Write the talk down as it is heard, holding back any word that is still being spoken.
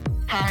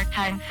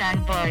Part-time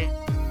fanboy.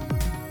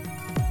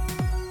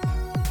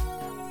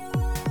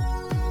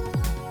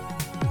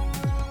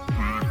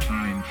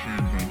 Part-time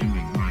fanboy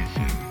doing my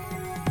thing.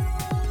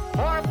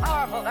 More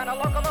powerful than a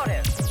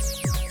locomotive.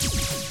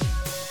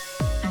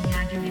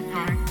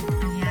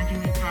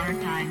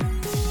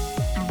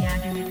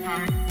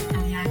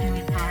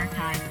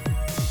 Part-time.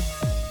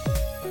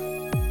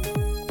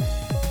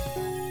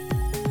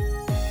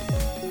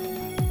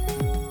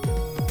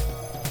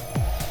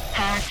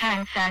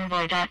 Part-time.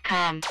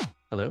 Fanboy.com.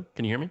 Hello,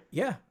 can you hear me?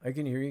 Yeah, I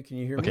can hear you. Can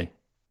you hear me? Okay.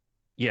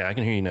 Yeah, I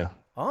can hear you now.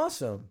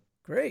 Awesome.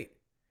 Great.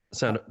 I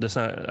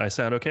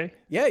sound okay?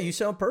 Yeah, you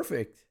sound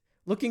perfect.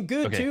 Looking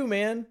good Okay. too,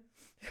 man.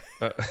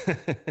 Uh,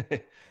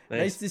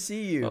 Nice to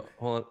see you.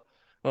 Hold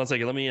on a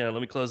second. Let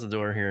me close the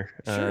door here.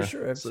 Sure,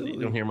 So absolutely.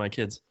 you don't hear my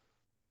kids.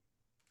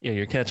 Yeah,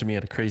 you're catching me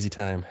at a crazy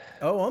time.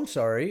 Oh, I'm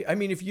sorry. I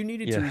mean, if you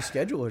needed to Yeah.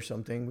 reschedule or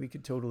something, we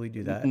could totally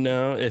do that.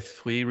 No,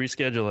 if we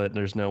reschedule it,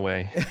 there's no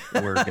way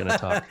we're gonna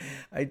talk.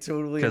 I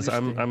totally Because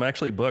understand. I'm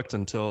actually booked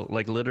until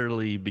like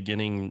literally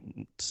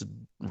beginning to,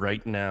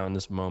 right now in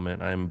this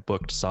moment. I'm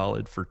booked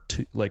solid for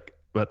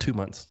about 2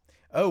 months.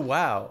 Oh,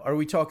 wow. Are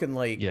we talking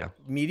like Yeah.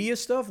 media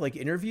stuff, like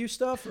interview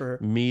stuff, or?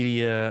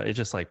 Media, it's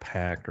just like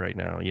packed right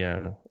now.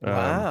 Yeah.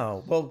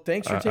 Wow. Well,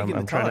 thanks for taking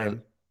the trying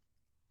time.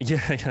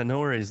 Yeah, no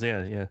worries.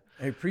 Yeah.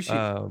 I appreciate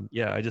it.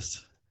 Yeah, I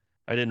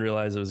didn't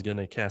realize it was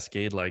gonna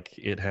cascade like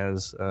it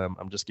has.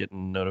 I'm just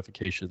getting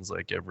notifications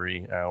like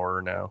every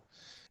hour now.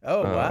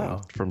 Oh,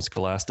 wow. From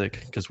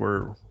Scholastic because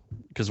we're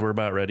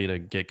about ready to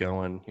get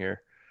going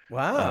here.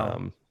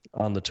 Wow.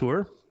 On the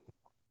tour,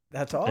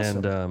 That's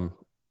awesome.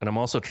 and I'm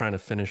also trying to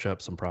finish up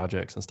some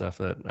projects and stuff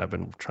that I've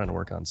been trying to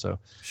work on. So,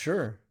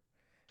 Sure.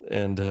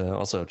 and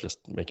also just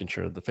making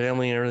sure the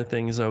family and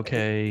everything's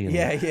okay. And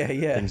Yeah.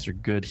 things are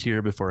good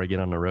here before I get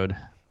on the road.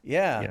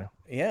 Yeah.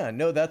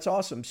 No, that's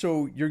awesome.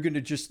 So you're going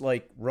to just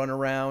like run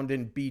around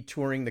and be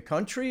touring the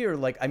country, or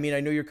like, I mean, I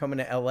know you're coming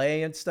to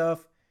LA and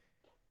stuff.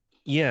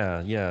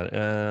 Yeah.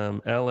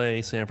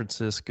 LA, San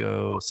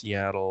Francisco,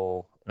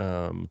 Seattle,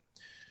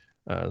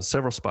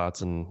 several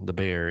spots in the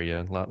Bay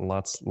Area,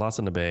 lots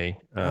in the Bay.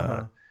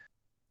 Uh-huh.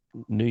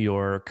 New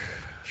York,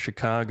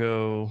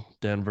 Chicago,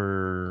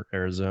 Denver,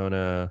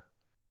 Arizona,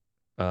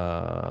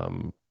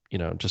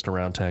 just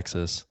around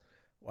Texas.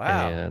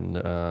 Wow.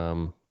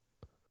 And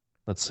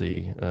let's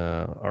see,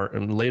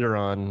 and later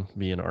on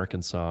be in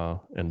Arkansas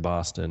and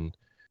Boston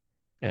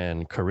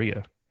and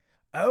Korea.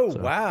 Oh, So,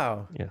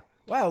 wow. yeah.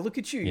 Wow, look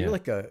at you. Yeah.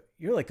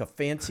 You're like a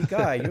fancy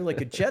guy. You're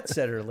like a jet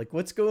setter. Like,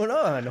 what's going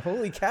on?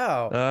 Holy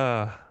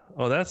cow.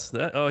 That's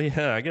that. Oh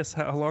yeah, I guess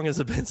how long has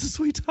it been since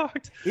we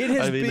talked? It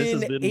has I mean, been, this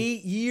has been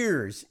 8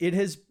 years. It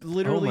has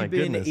literally my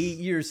been goodness. 8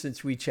 years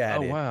since we Oh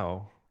chatted.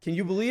 wow. Can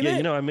you believe Yeah,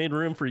 it? I made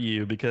room for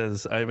you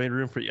because I made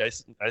room for you.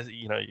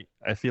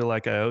 I feel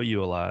like I owe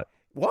you a lot.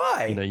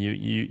 Why?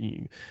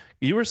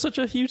 You were such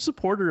a huge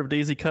supporter of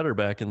Daisy Cutter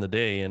back in the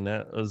day, and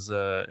that was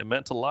it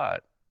meant a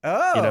lot.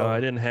 Oh. I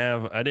didn't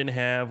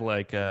have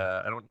like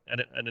I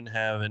didn't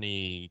have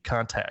any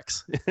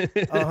contacts in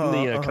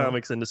the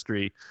comics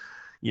industry,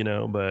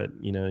 but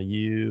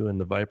you and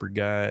the Viper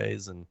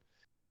guys, and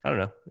I don't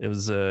know, it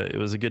was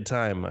a good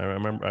time. I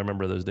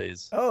remember those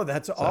days. Oh,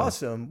 that's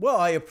awesome. Well,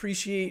 I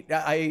appreciate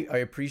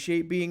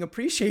being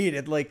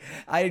appreciated. Like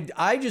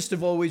I just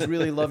have always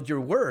really loved your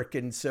work,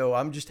 and so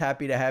I'm just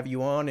happy to have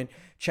you on and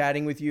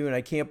chatting with you. And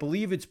I can't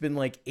believe it's been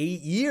like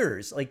 8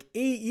 years,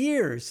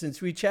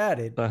 since we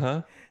chatted.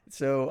 Uh-huh.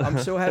 So I'm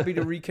so happy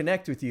to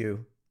reconnect with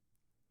you.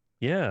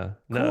 Yeah.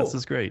 No, Cool. this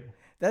is great.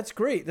 That's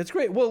great.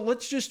 Well,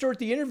 let's just start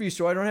the interview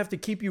so I don't have to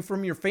keep you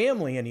from your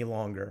family any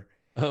longer.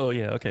 Oh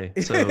yeah, okay.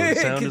 So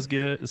sound is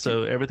good.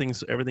 So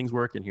everything's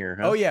working here,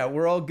 huh? Oh yeah,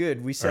 we're all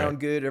good. We sound right.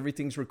 good.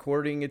 Everything's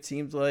recording, it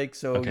seems like.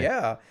 So Okay.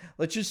 yeah,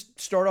 let's just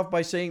start off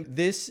by saying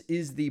this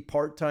is the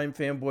Part-Time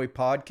Fanboy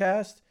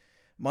podcast.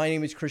 My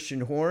name is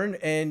Christian Horn,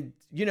 and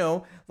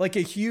like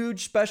a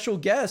huge special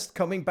guest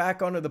coming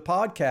back onto the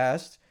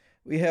podcast,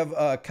 we have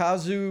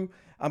Kazu.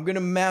 I'm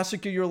gonna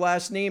massacre your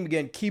last name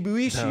again,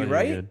 Kabuishi, No, you're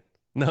right? good.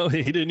 No,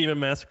 he didn't even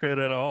massacre it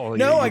at all.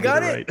 No, You I did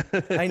got it.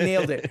 right. I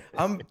nailed it.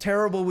 I'm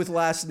terrible with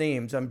last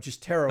names. I'm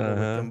just terrible with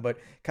them. But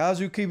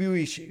Kazu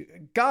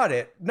Kabuishi, got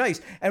it.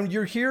 Nice. And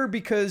you're here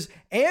because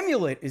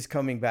Amulet is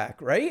coming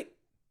back, right?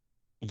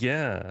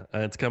 Yeah,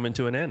 it's coming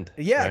to an end.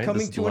 Yeah, right? coming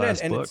This is to the an end.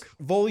 last And book. it's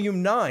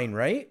volume 9,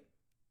 right?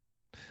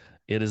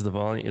 It is the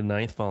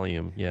ninth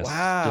volume. Yes.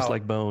 Wow. Just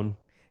like Bone.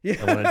 Yeah.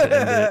 I wanted to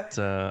end it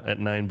at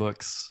 9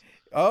 books.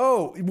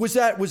 Oh, was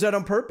that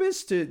on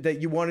purpose that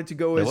you wanted to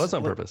go It as was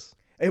on purpose.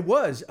 It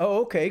was. Oh,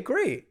 okay,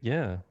 great.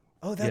 Yeah.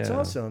 Oh, that's Yeah.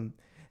 awesome.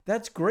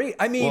 That's great.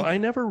 I mean, Well, I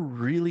never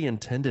really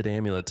intended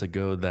Amulet to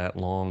go that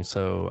long,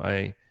 so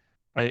I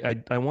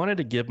wanted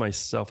to give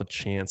myself a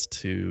chance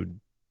to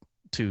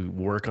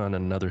work on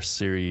another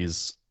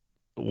series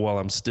while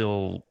I'm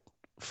still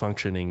a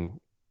functioning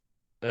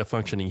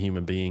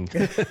human being.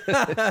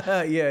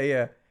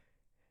 yeah.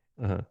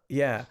 Uh-huh.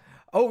 Yeah.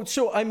 Oh,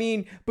 so I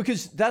mean,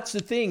 because that's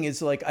the thing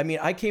is like, I mean,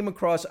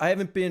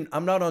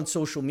 I'm not on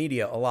social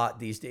media a lot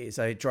these days.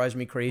 It drives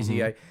me crazy.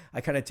 Mhm.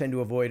 I kind of tend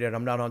to avoid it.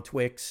 I'm not on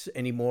Twix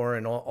anymore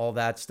and all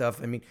that stuff.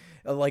 I mean,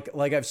 like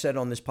I've said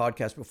on this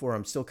podcast before,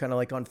 I'm still kind of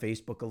like on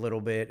Facebook a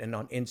little bit and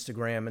on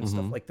Instagram and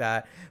stuff Mhm. like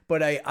that.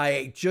 But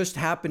I just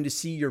happened to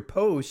see your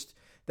post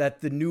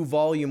that the new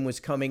volume was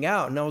coming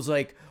out. And I was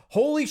like,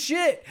 holy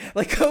shit.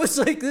 Like, I was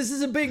like, this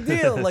is a big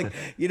deal. Like,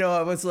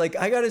 I was like,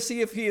 I got to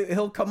see if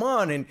he'll come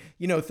on. And,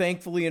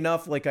 thankfully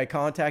enough, like I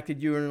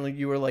contacted you and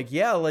you were like,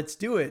 yeah, let's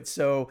do it.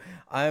 So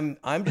I'm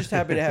just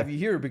happy to have you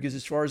here because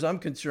as far as I'm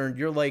concerned,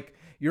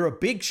 you're a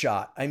big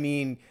shot.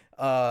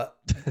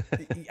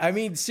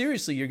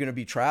 Seriously, you're going to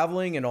be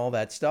traveling and all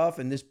that stuff.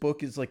 And this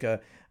book is like a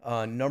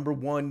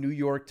 #1 New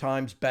York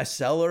Times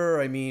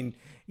bestseller. And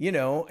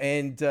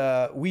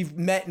we've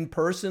met in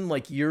person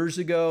like years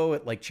ago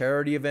at like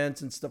charity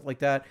events and stuff like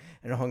that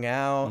and hung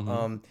out.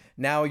 Mhm.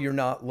 Now you're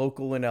not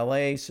local in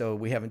LA, so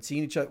we haven't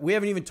seen each other. We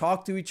haven't even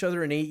talked to each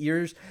other in 8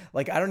 years.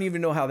 Like, I don't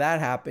even know how that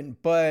happened,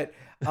 but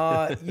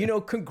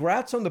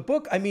congrats on the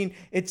book. I mean,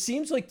 it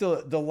seems like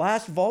the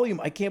last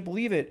volume, I can't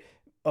believe it.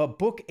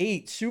 Book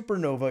 8,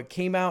 Supernova,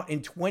 came out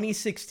in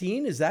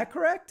 2016. Is that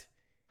correct?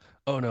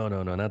 Oh, no,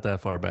 not that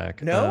far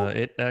back. No?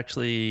 It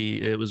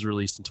was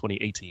released in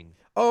 2018.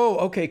 Oh,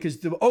 okay, because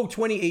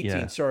 2018.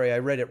 Yeah. Sorry, I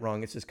read it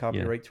wrong. It says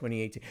copyright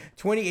 2018.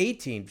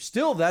 2018.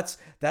 Still, that's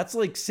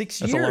like 6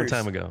 years. That's a long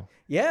time ago.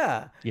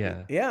 Yeah.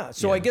 Yeah.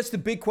 So I Yeah. guess the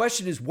big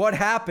question is what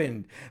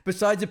happened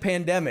besides a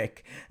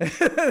pandemic?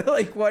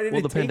 Like, why did Well,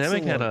 it the take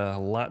pandemic so had long? a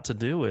lot to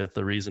do with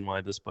the reason why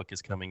this book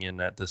is coming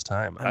in at this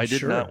time. I'm I did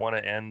sure. not want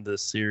to end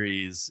this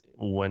series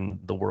when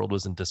the world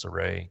was in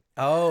disarray.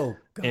 Oh,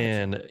 gotcha.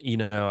 And,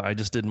 I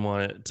just didn't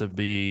want it to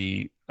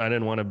be, I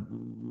didn't want to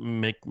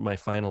make my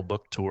final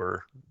book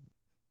tour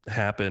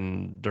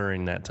happen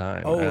during that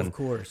time. Oh, And, of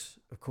course.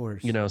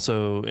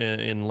 so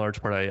in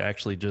large part, I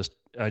just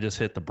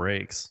hit the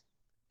brakes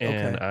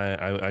and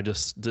Okay. I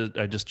just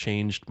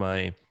changed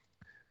my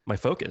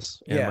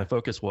focus, and Yeah. my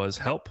focus was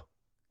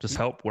just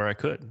help where I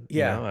could.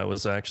 Yeah.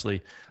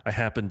 I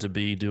happened to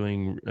be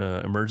doing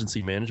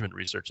emergency management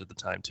research at the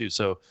time too.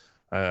 So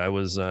I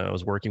was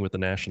working with the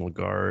National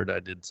Guard.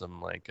 I did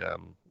some I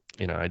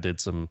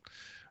did some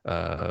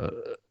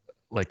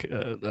I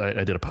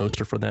did a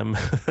poster for them.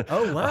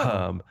 Oh,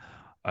 wow.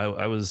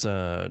 I was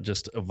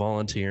just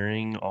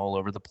volunteering all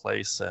over the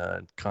place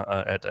at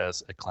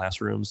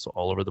classrooms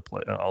all over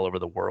all over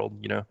the world.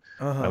 I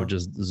Uh-huh. would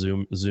just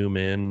zoom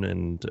in,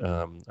 and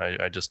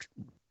I just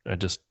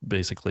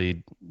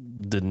basically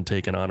didn't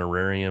take an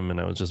honorarium,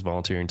 and I was just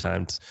volunteering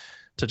time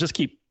to just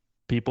keep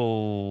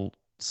people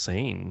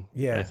sane.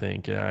 Yeah. I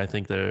think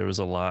there was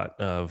a lot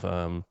of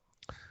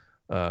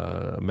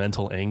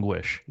mental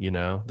anguish,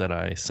 that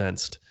I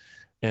sensed,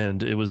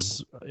 and it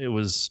was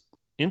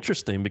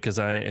interesting because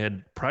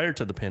prior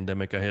to the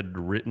pandemic, I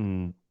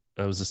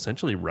was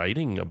essentially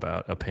writing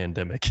about a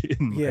pandemic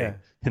Yeah.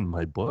 in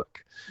my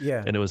book,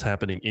 Yeah. and it was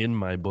happening in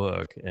my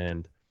book,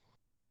 and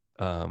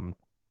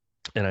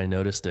I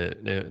noticed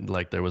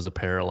like there was a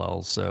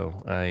parallel.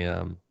 So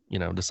I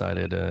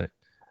decided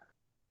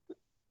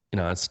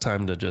it's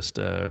time to just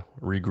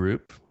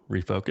regroup,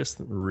 refocus,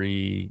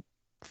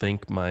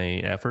 rethink my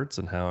efforts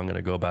and how I'm going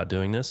to go about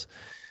doing this.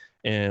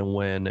 And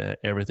when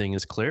everything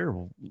is clear,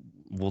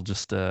 we'll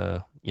just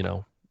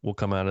we'll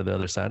come out of the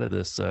other side of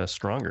this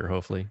stronger,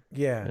 hopefully.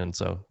 Yeah. And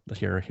so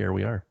here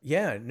we are.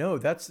 Yeah, no,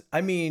 that's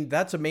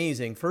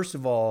amazing. First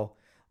of all,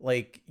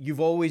 like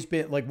you've always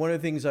been like one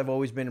of the things I've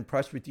always been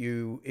impressed with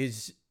you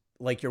is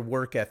like your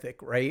work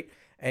ethic, right?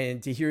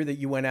 And to hear that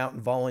you went out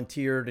and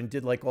volunteered and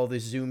did like all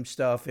this Zoom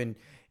stuff and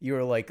you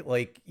were like,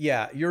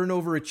 yeah, you're an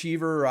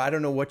overachiever, or I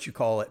don't know what you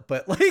call it,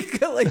 but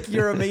like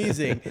you're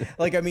amazing.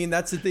 Like, I mean,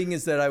 that's the thing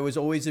is that I was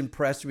always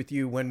impressed with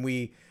you when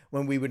we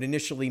would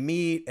initially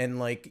meet and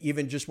like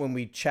even just when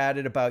we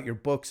chatted about your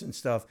books and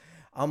stuff.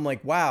 I'm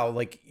like, wow,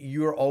 like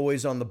you're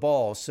always on the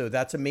ball. So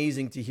that's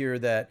amazing to hear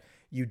that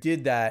you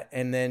did that.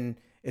 And then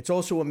it's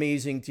also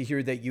amazing to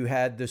hear that you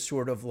had this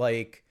sort of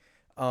like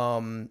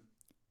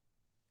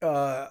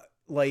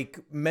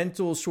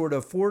mental sort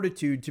of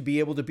fortitude to be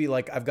able to be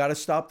like, I've got to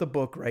stop the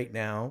book right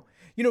now.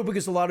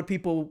 Because a lot of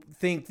people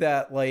think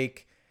that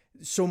like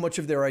so much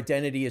of their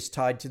identity is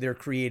tied to their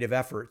creative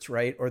efforts,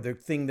 right? Or the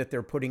thing that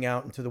they're putting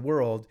out into the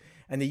world.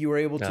 And that you were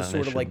able to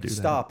sort of like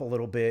stop a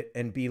little bit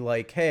and be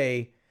like,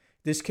 hey,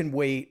 this can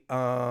wait.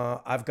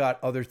 I've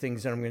got other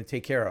things that I'm going to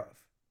take care of.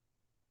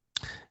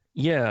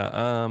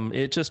 Yeah,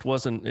 it just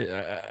wasn't.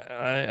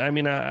 I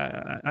mean,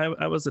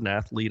 I was an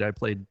athlete. I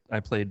played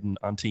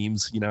on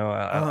teams.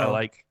 I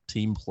like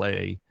team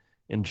play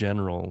in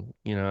general.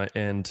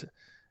 And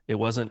it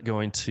wasn't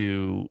going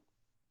to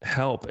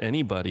help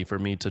anybody for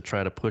me to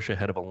try to push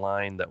ahead of a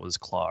line that was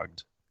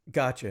clogged.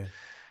 Gotcha.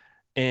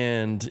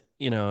 And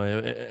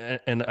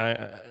and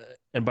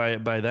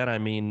by that I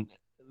mean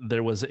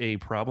there was a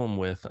problem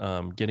with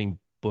getting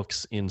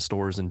books in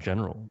stores in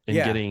general and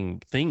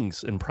getting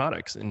things and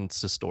products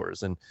into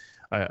stores. And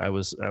I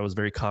was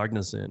very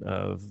cognizant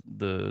of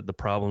the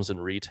problems in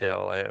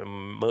retail.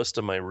 Most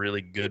of my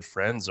really good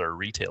friends are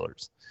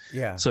retailers,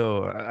 Yeah.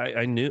 so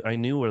I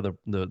knew where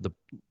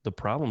the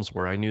problems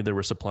were. I knew there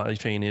were supply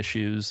chain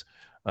issues,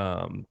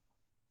 um,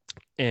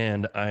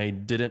 and I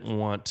didn't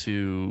want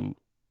to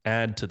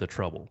add to the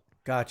trouble.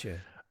 Gotcha.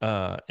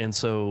 And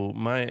so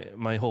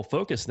my whole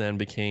focus then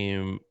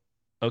became,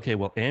 okay,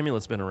 well,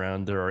 Amulet's been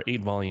around. There are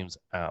 8 volumes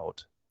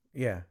out.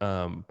 Yeah.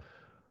 Um,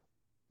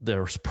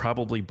 there's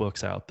probably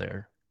books out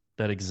there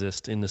that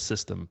exist in the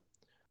system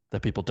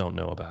that people don't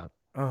know about.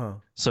 Uh-huh.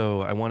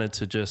 So I wanted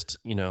to just,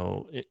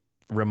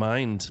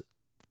 remind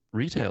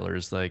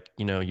retailers, like,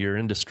 you're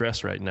in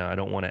distress right now. I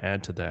don't want to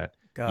add to that.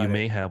 Got You it.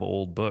 may have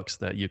old books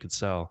that you could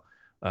sell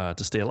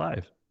to stay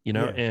alive,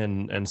 Yeah.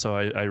 and so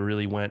I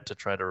really went to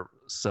try to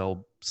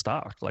sell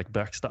stock, like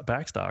back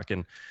stock,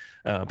 and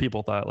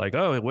people thought like,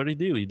 oh, what did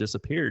he do? He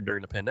disappeared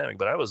during the pandemic,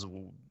 but I was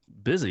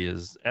busy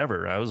as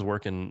ever. I was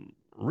working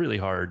really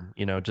hard,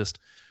 just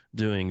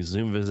doing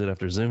Zoom visit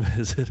after Zoom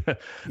visit,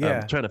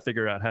 Yeah. trying to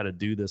figure out how to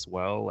do this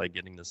well, like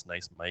getting this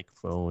nice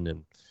microphone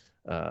and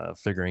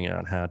figuring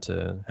out how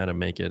to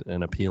make it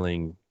an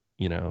appealing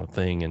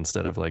thing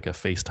instead of like a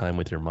FaceTime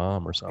with your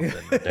mom or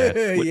something, or dad,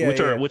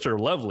 Yeah, which are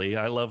lovely.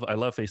 I love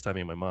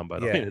FaceTiming my mom, by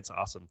the way. Yeah. It's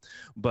awesome,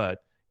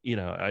 but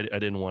I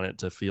didn't want it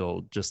to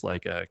feel just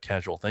like a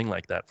casual thing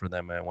like that for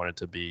them. I wanted it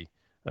to be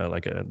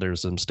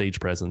there's some stage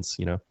presence.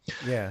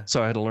 Yeah.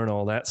 So I had to learn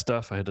all that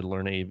stuff. I had to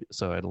learn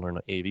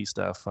AV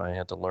stuff. I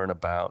had to learn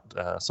about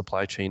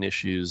supply chain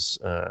issues.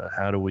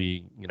 How do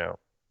we,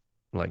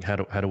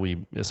 how do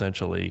we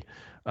essentially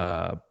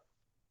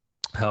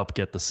help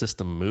get the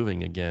system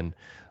moving again,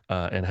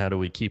 and how do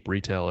we keep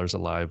retailers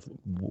alive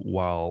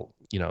while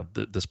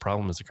this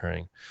problem is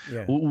occurring?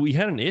 Yeah. We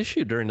had an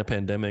issue during the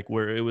pandemic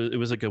where it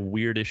was like a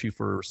weird issue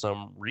for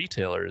some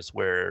retailers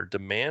where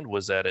demand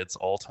was at its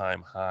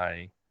all-time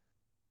high,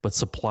 but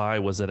supply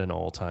was at an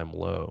all-time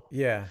low.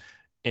 Yeah.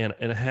 And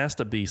it has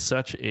to be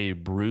such a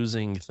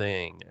bruising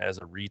thing as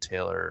a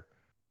retailer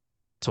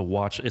to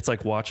watch. It's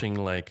like watching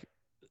like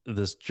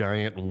this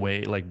giant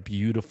wave, like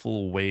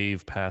beautiful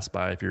wave pass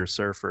by if you're a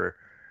surfer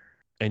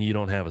and you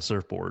don't have a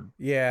surfboard.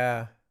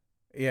 Yeah.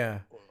 Yeah.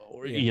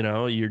 Or,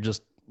 Yeah. you're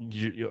just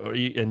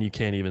and you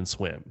can't even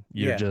swim.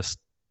 You're Yeah. just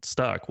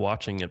stuck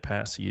watching it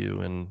pass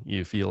you, and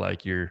you feel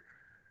like you've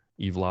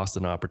lost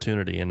an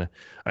opportunity. And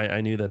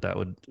I knew that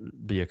would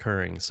be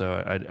occurring,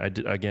 so I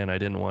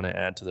didn't want to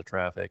add to the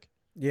traffic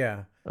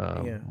Yeah.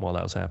 Yeah. while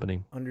that was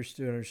happening.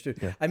 Understood.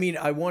 Yeah. I mean,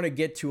 I want to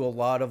get to a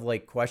lot of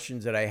like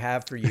questions that I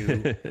have for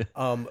you.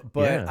 But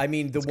Yeah, I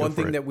mean, the let's go one for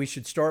thing it. that we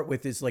should start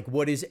with is like,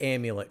 what is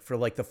Amulet for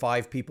like the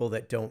 5 people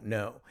that don't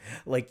know?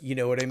 Like, you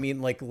know what I mean?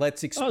 Like,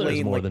 let's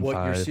explain more like than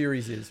what your 5.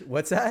 series is.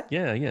 What's that?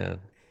 Yeah.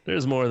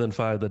 There's more than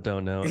 5 that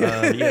don't know.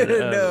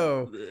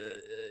 No.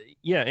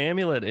 Yeah,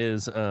 Amulet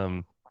is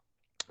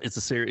it's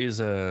a series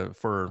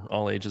for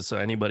all ages, so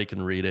anybody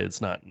can read it.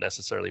 It's not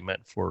necessarily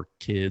meant for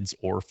kids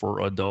or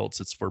for adults.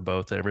 It's for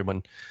both.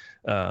 Everyone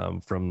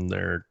from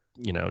their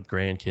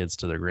grandkids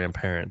to their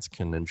grandparents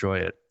can enjoy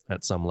it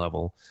at some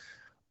level.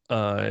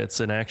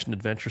 It's an action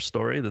adventure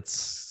story that's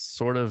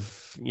sort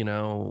of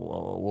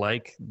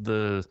like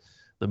the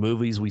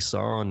movies we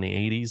saw in the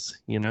 80s.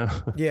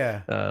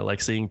 Yeah.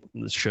 Like seeing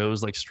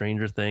shows like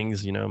Stranger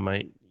Things,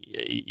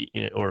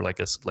 or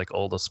like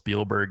all the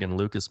Spielberg and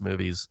Lucas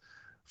movies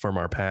from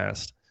our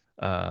past.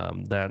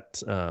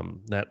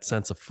 That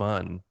sense of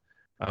fun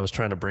I was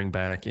trying to bring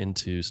back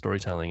into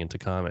storytelling, into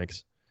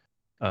comics.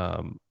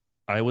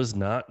 I was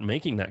not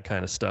making that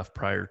kind of stuff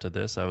prior to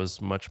this. I was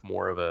much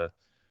more of a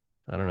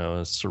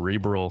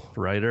cerebral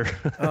writer.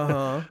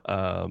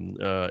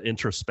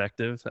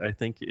 Introspective, I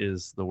think,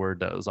 is the word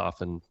that was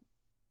often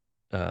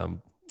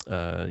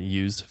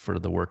used for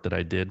the work that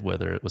I did,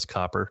 whether it was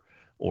Copper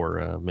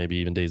or maybe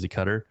even Daisy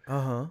Cutter.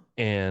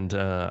 And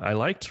I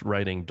liked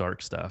writing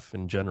dark stuff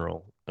in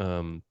general.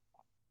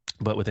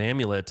 But with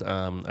Amulet,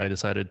 I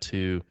decided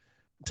to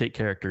take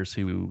characters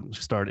who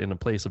start in a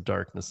place of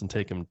darkness and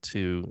take them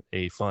to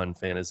a fun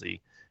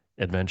fantasy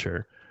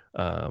adventure.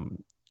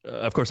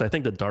 Of course, I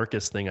think the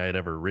darkest thing I had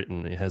ever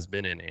written has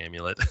been in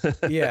Amulet.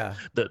 Yeah.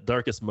 The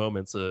darkest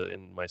moments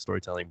in my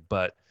storytelling,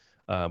 but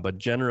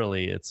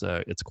generally, it's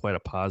quite a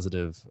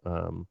positive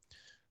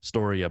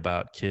story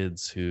about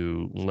kids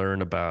who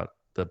learn about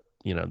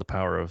the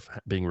power of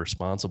being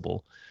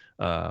responsible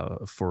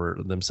for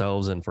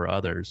themselves and for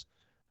others,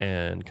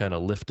 and kind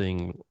of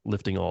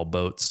lifting all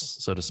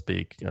boats, so to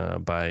speak,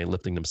 by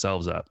lifting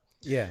themselves up.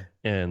 Yeah.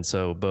 And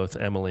so both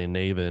Emily and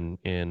Naven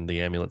in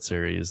the Amulet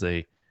series,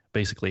 they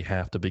basically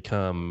have to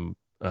become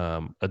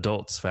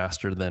adults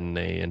faster than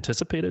they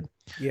anticipated.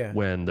 Yeah.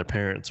 When their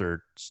parents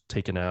are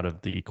taken out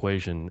of the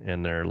equation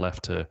and they're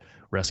left to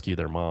rescue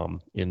their mom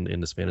in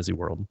this fantasy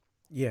world.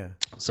 Yeah.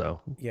 So,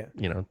 Yeah.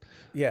 in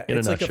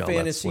It's a like a nutshell, that's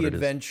fantasy what it is.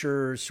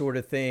 adventure sort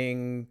of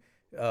thing.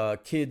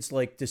 Kids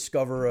like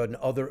discover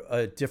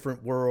a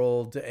different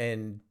world,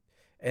 and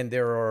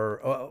there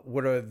are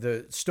what are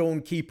the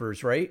stone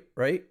keepers, right?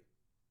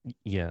 Yeah.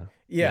 Yeah.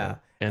 Yeah.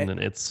 And then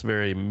it's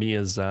very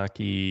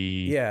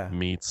Miyazaki Yeah.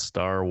 meets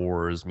Star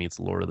Wars meets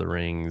Lord of the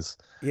Rings.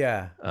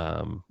 Yeah.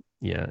 Um,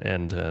 yeah,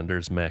 and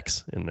there's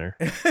mechs in there.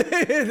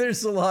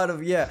 There's a lot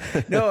of, yeah.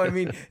 No, I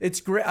mean, it's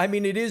great. I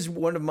mean, it is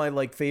one of my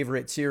like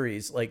favorite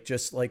series, like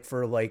just like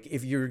for like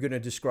if you're going to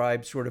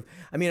describe sort of,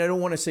 I mean, I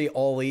don't want to say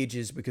all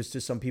ages because to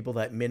some people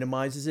that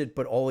minimizes it,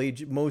 but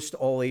most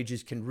all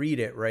ages can read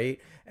it, right?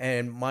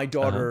 And my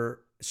daughter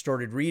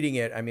started reading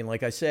it. I mean,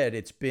 like I said,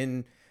 it's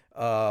been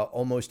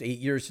almost 8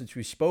 years since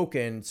we've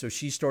spoken. So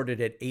she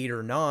started at 8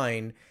 or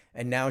 9,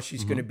 and now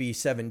she's going to be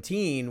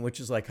 17,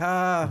 which is like,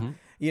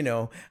 you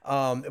know,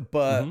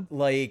 but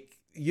like,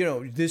 you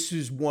know, this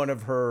is one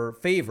of her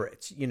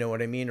favorites, you know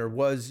what I mean? Or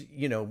was,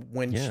 you know,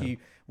 when she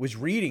was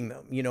reading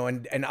them, you know,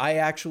 and I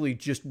actually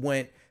just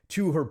went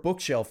to her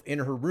bookshelf in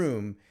her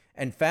room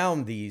and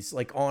found these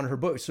like on her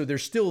book. So they're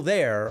still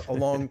there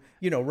along,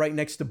 you know, right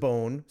next to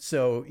Bone.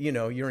 So, you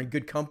know, you're in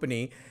good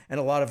company. And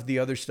a lot of the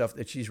other stuff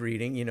that she's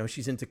reading, you know,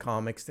 she's into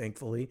comics,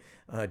 thankfully.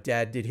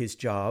 Dad did his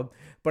job.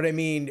 But I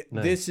mean,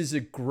 Nice. this is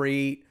a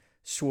great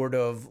sort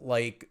of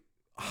like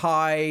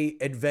high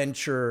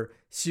adventure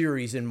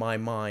series in my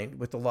mind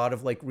with a lot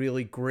of like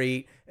really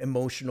great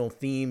emotional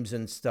themes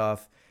and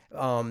stuff.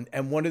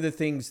 And one of the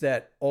things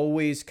that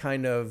always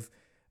kind of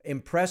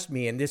impressed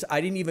me, and this,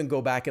 I didn't even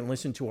go back and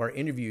listen to our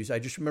interviews. I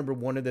just remember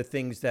one of the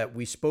things that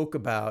we spoke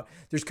about.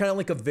 There's kind of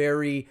like a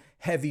very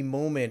heavy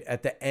moment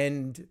at the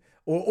end,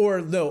 or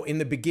no, in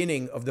the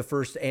beginning of the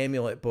first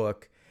Amulet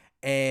book.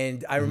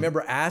 And I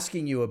remember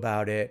asking you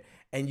about it,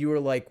 and you were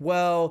like,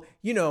 well,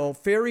 you know,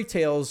 fairy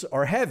tales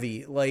are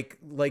heavy. Like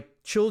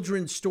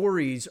children's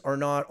stories are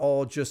not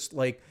all just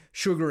like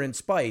sugar and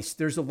spice.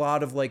 There's a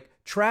lot of like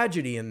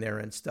tragedy in there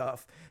and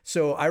stuff.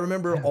 So I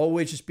remember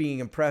always just being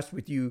impressed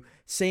with you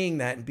saying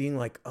that and being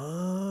like,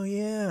 oh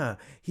yeah,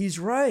 he's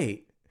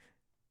right.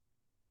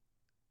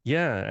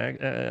 Yeah,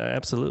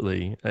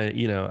 absolutely.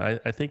 You know,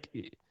 I think,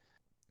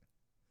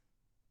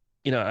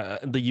 you know,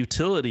 the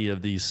utility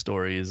of these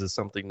stories is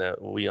something that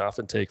we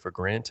often take for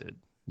granted.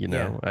 You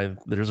know,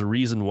 there's a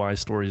reason why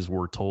stories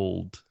were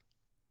told,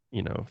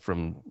 you know,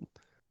 from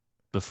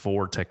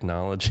before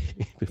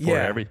technology, before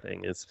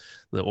everything. It's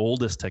the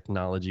oldest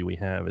technology we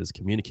have is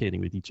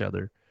communicating with each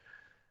other.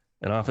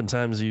 And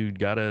oftentimes you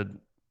gotta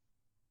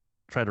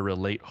try to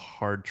relate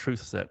hard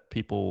truths that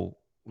people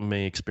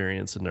may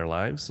experience in their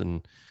lives,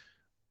 and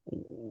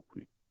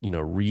you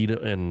know, read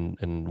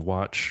and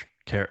watch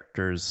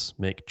characters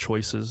make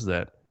choices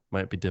that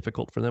might be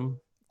difficult for them,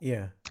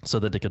 so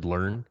that they could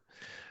learn.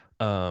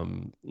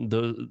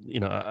 Those, you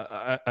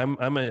know,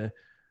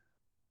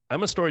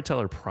 I'm a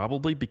storyteller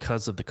probably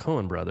because of the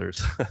Coen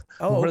brothers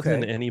more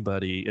than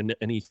anybody and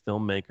any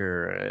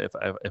filmmaker.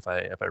 If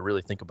I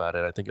really think about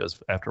it, I think it was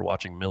after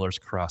watching Miller's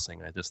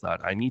Crossing. I just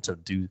thought I need to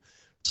do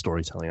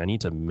storytelling. I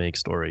need to make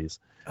stories,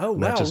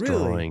 not just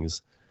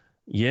drawings.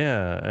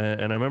 Yeah,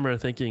 and I remember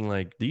thinking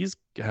like these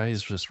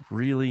guys just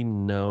really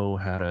know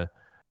how to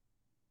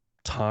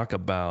talk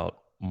about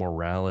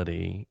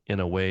morality in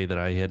a way that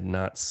I had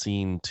not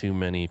seen too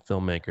many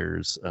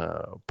filmmakers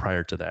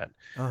prior to that.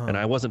 And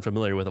I wasn't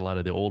familiar with a lot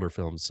of the older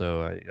films,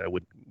 so I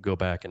would go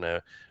back and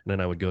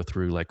then I would go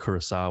through like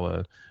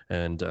Kurosawa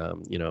and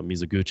you know,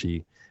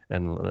 Mizoguchi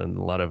and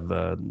a lot of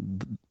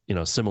you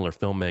know, similar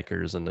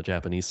filmmakers on the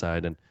Japanese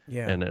side, and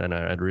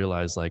I'd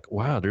realized like,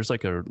 wow, there's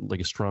like a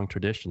strong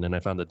tradition. And I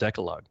found the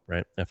Decalogue,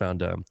 right? I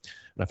found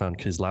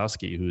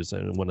Kieslowski, who's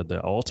one of the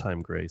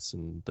all-time greats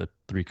in the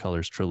Three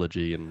Colors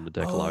trilogy and the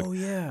Decalogue. Oh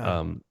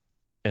yeah.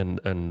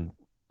 And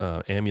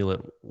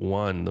Amulet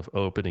 1, the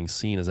opening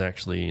scene is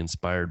actually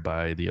inspired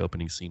by the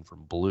opening scene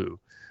from Blue,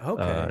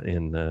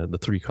 in the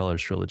Three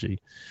Colors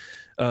trilogy.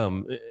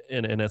 And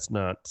that's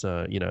not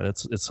you know,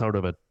 it's sort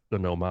of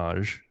an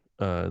homage.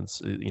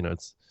 It's, you know,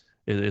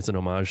 it's an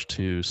homage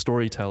to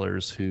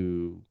storytellers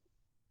who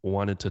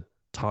wanted to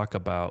talk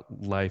about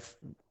life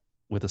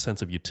with a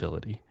sense of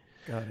utility.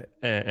 Got it.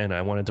 And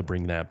I wanted to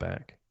bring that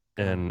back.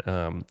 And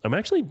I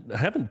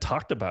haven't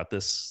talked about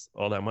this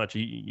all that much.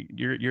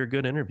 You're a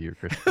good interviewer,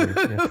 Christopher.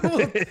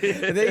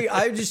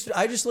 I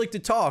just like to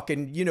talk,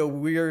 and you know,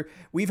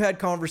 we've had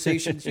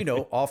conversations, you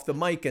know, off the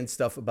mic and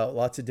stuff about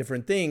lots of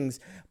different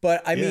things.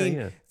 But I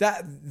mean,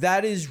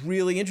 that is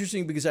really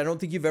interesting because I don't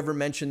think you've ever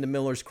mentioned the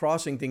Miller's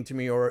Crossing thing to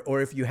me,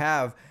 or if you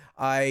have,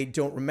 I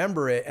don't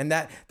remember it. And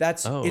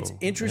it's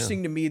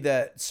interesting to me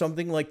that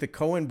something like the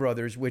Coen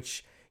brothers,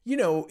 which, you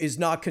know, is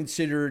not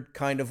considered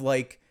kind of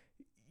like,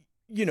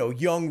 you know,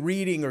 young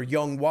reading or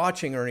young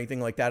watching or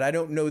anything like that. I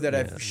don't know that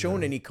I've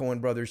shown any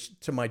Coen brothers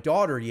to my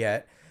daughter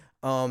yet.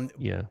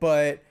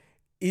 But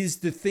is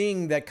the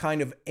thing that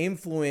kind of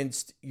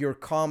influenced your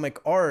comic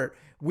art,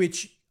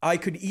 which I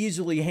could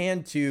easily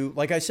hand to,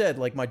 like I said,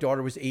 like my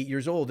daughter was 8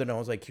 years old and I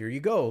was like, here you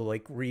go,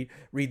 like read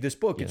this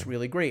book. It's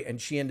really great. And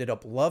she ended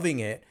up loving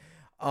it.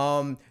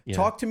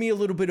 Talk to me a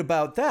little bit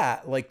about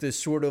that, like this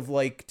sort of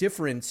like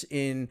difference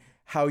in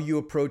how you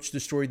approach the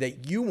story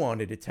that you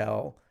wanted to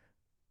tell.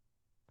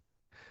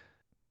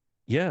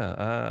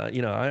 Yeah,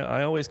 you know,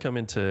 I always come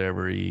into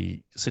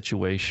every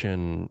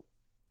situation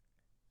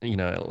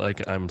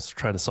like I'm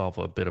trying to solve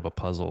a bit of a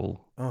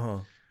puzzle, Uh-huh.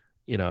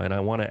 and I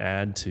want to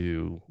add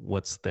to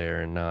what's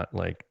there and not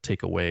like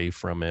take away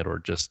from it or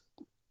just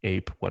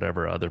ape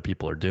whatever other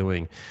people are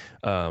doing.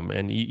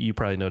 And you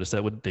probably noticed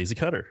that with Daisy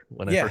Cutter.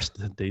 When I Yeah. first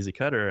did Daisy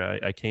Cutter,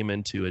 I came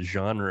into a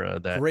genre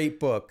that, Great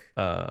book.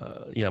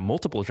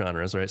 multiple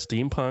genres, right?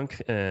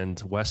 Steampunk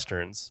and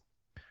Westerns,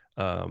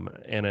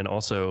 and then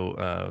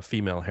also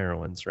female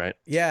heroines, right?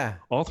 Yeah.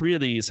 All three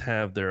of these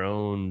have their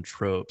own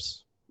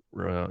tropes,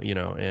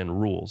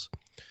 and rules.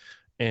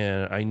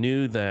 And I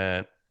knew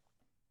that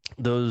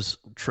those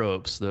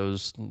tropes,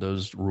 those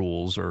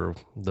rules, or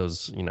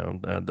those,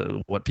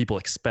 what people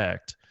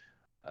expect,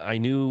 I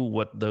knew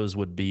what those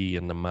would be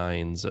in the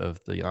minds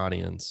of the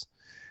audience.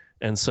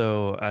 And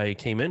so I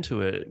came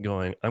into it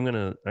going, I'm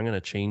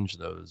gonna change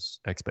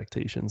those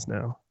expectations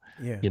now.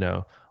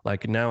 Yeah.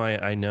 Like now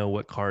I know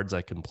what cards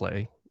I can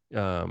play,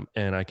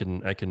 and I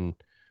can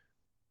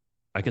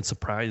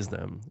surprise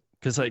them,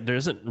 because like there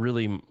isn't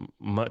really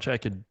much I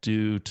could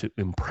do to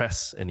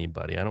impress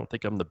anybody. I don't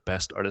think I'm the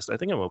best artist. I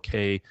think I'm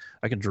okay.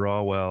 I can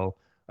draw well.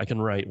 I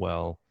can write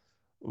well.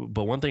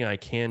 But one thing I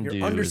can You're do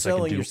is I can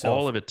underselling do yourself.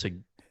 all of it to.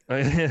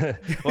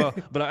 Well,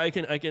 but I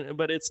can,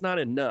 but it's not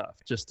enough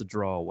just to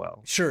draw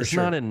well. Sure, It's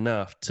sure. not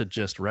enough to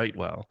just write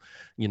well.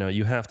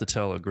 You have to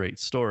tell a great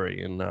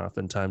story, and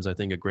oftentimes I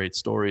think a great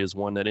story is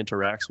one that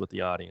interacts with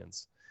the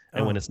audience.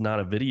 And when Oh. it's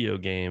not a video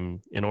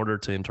game, in order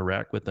to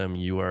interact with them,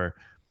 you are,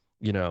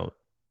 you know,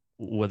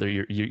 whether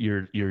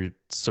you're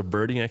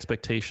subverting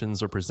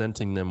expectations or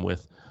presenting them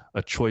with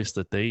a choice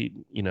that they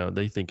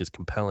think is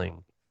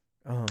compelling.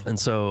 Uh-huh. And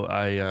so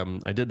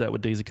I did that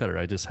with Daisy Cutter.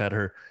 I just had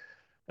her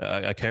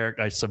a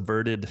character. I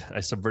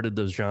subverted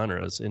those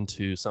genres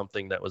into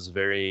something that was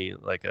very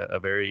like a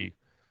very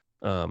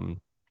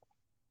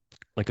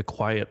like a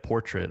quiet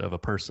portrait of a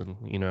person,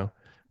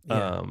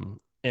 Yeah.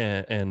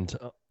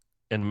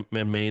 And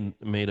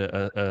made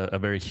a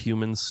very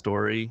human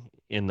story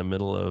in the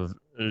middle of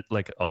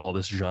like all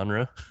this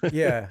genre.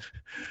 Yeah.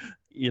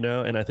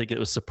 And I think it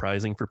was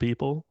surprising for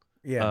people.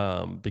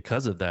 Yeah.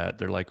 Because of that.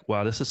 They're like,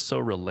 wow, this is so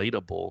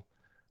relatable,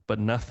 but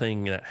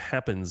nothing that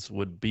happens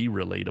would be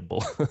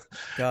relatable.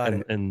 Got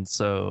it. And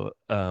so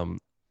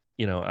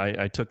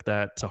I took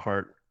that to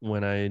heart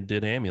when I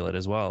did Amulet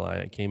as well.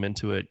 I came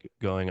into it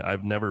going,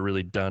 I've never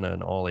really done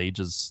an all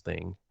ages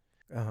thing.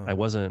 Uh-huh.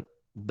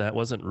 That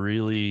wasn't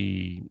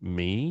really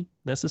me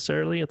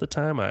necessarily at the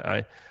time.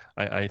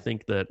 I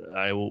think that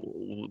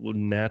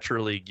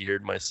naturally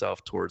geared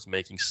myself towards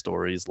making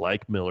stories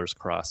like Miller's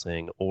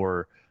Crossing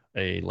or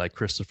a like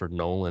Christopher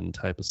Nolan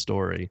type of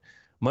story,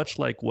 much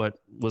like what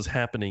was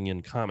happening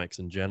in comics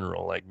in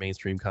general, like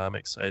mainstream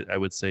comics. I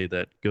would say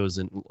that goes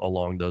in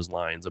along those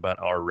lines about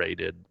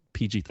R-rated,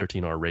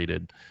 PG-13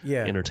 R-rated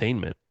Yeah.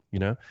 entertainment,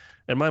 and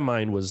my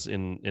mind was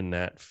in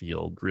that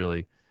field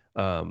really.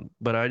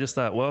 But I just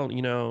thought, well,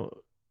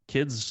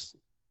 kids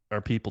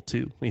are people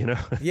too,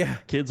 Yeah.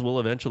 kids will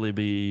eventually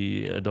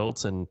be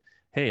adults. And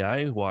hey,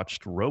 I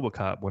watched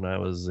RoboCop when I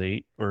was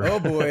 8, or Oh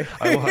boy.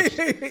 I watched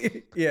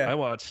Yeah. I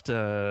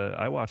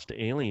watched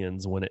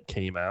Aliens when it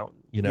came out,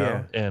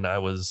 Yeah. and I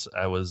would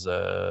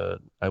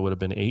have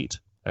been 8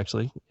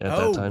 actually at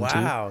Oh that time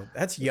wow.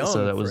 That's too. young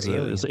So that for was it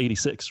Alien. was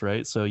 86,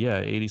 right? So yeah,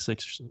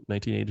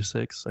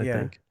 1986, I Yeah.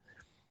 think.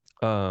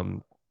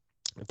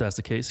 If that's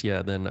the case,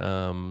 yeah, then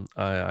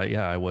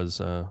I was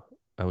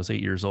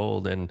 8 years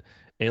old, and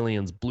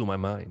Aliens blew my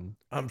mind.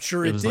 I'm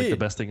sure It it was like the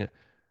did.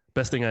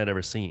 best thing I'd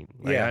ever seen.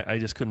 Like Yeah. I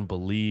just couldn't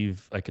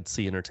believe I could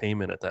see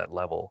entertainment at that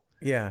level.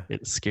 Yeah.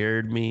 It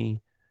scared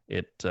me.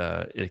 It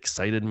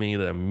excited me.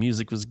 The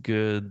music was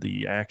good.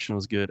 The action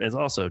was good. It's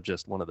also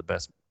just one of the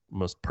best,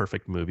 most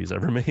perfect movies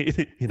ever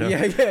made.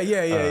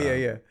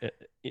 Yeah. Yeah.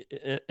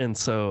 And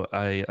so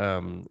I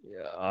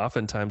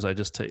oftentimes I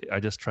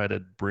just try to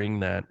bring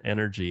that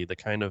energy, the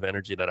kind of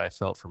energy that I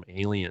felt from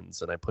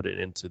Aliens, and I put it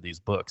into these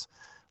books.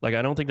 Like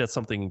I don't think that's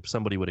something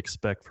somebody would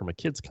expect from a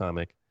kid's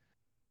comic.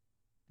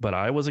 But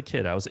I was a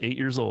kid. I was 8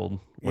 years old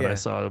when Yeah. I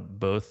saw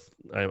both.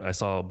 I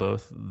saw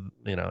both,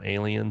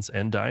 Aliens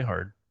and Die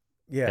Hard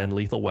Yeah. and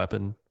Lethal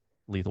Weapon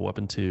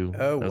 2.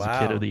 Oh, I was a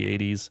kid wow. of the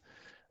 80s,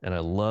 and I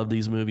love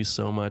these movies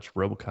so much.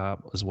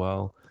 RoboCop as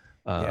well.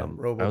 Yeah. I was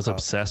RoboCop.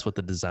 obsessed with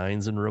the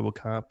designs in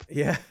RoboCop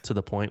Yeah. to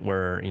the point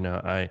where,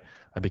 I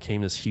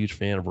became this huge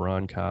fan of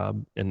Ron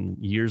Cobb. And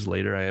years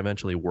later, I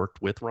eventually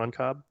worked with Ron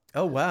Cobb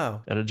Oh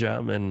wow. at a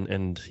job,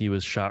 and he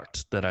was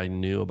shocked that I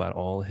knew about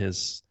all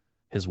his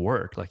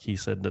work. Like he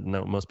said that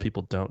no, most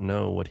people don't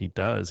know what he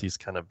does. He's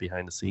kind of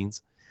behind the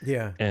scenes.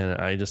 Yeah. And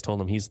I just told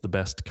him he's the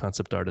best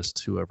concept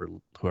artist who ever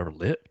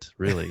lived.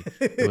 Really,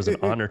 it was an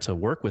honor to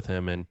work with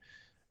him.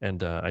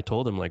 And I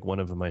told him like one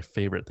of my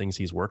favorite things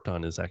he's worked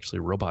on is actually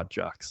Robot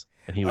Jocks,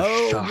 and he was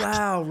Oh shocked.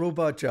 wow,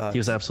 Robot Jocks. He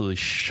was absolutely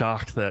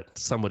shocked that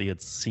somebody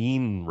had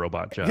seen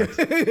Robot Jocks.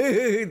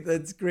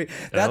 That's great.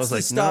 And I That's was the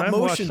like, stop I've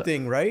motion watched-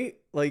 thing, right?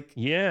 Like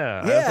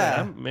Yeah,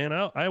 Yeah. man,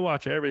 I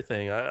watch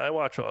everything. I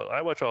watch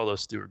all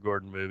those Stuart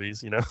Gordon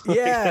movies.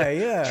 Yeah,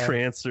 yeah.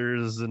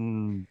 Trancers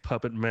and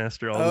Puppet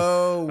Master. All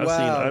Oh this.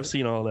 wow. I've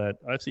seen all that.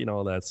 I've seen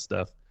all that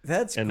stuff.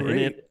 That's And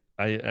great.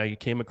 I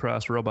came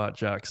across Robot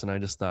Jox and I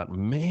just thought,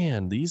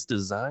 man, these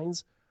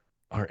designs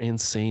are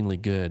insanely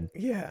good.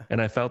 Yeah.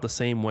 And I felt the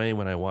same way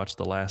when I watched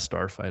The Last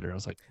Starfighter. I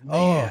was like,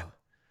 man, Oh,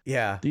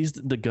 yeah.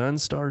 the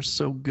Gunstar's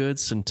so good.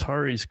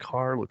 Centauri's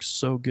car looks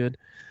so good,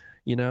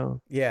 you know?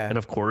 Yeah. And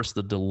of course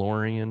the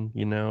DeLorean,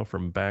 you know,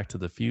 from Back to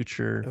the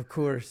Future. Of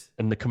course.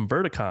 And the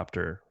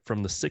Converticopter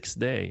from The Sixth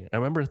Day. I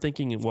remember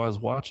thinking while I was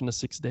watching The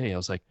Sixth Day, I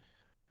was like,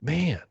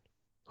 man,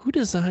 who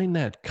designed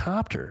that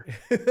copter?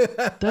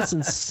 That's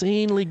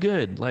insanely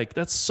good. Like,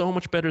 that's so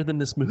much better than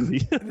this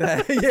movie.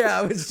 Yeah,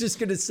 I was just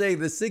gonna say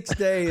the Sixth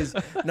Day is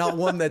not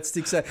one that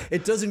sticks out.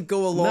 It doesn't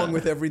go along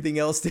with everything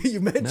else that you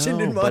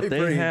mentioned in my but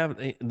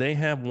brain. they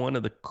have one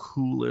of the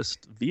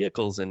coolest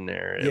vehicles in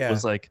there. It Yeah.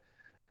 was like,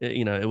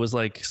 you know, it was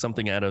like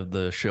something out of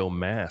the show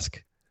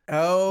Mask.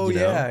 Oh, You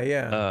know?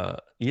 yeah.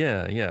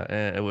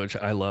 Yeah, which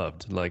I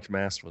loved. Like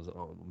Mask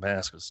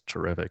was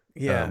terrific.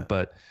 Yeah.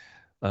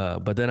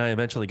 But then I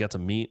eventually got to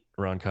meet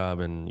Ron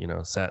Cobb and, you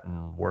know, sat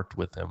and worked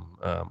with him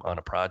on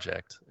a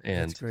project.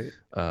 And That's great.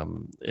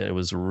 it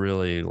was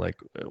really like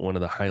one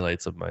of the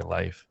highlights of my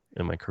life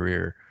and my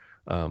career.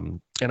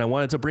 And I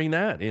wanted to bring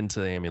that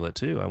into Amulet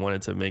too. I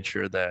wanted to make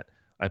sure that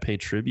I pay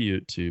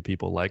tribute to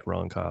people like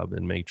Ron Cobb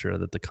and make sure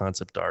that the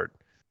concept art,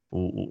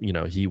 you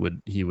know, he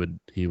would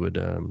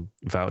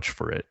vouch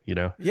for it, you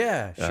know?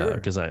 Yeah, sure.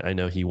 Because I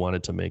know he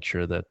wanted to make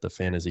sure that the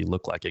fantasy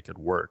looked like it could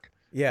work.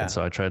 Yeah. And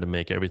so I tried to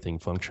make everything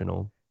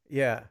functional.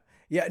 Yeah.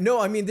 Yeah. No,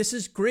 I mean, this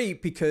is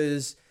great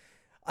because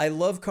I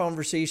love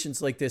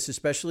conversations like this,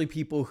 especially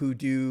people who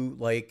do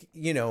like,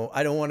 you know,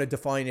 I don't want to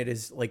define it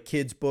as like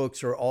kids'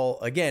 books or all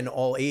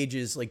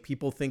ages. Like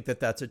people think that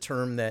that's a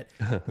term that,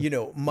 you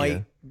know,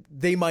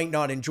 they might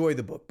not enjoy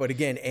the book. But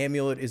again,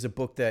 Amulet is a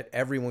book that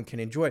everyone can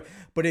enjoy.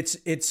 But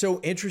it's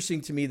so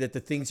interesting to me that the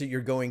things that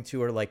you're going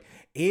to are like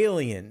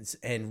aliens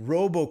and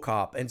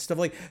RoboCop and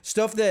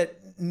stuff that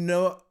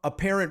a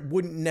parent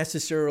wouldn't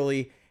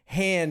necessarily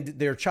hand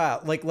their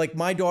child. Like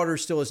my daughter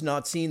still has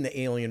not seen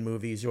the Alien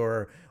movies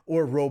or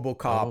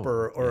RoboCop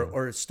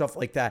or stuff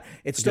like that.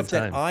 It's stuff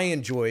that I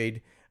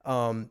enjoyed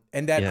and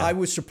that I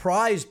was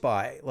surprised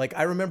by. Like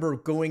I remember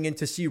going in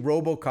to see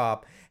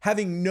RoboCop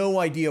having no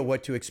idea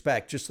what to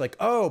expect. Just like,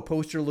 oh,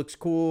 poster looks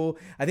cool.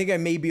 I think I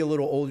may be a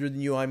little older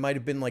than you. I might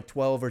have been like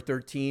 12 or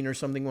 13 or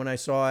something when I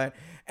saw it,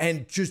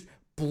 and just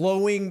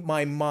blowing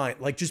my mind.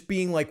 Like just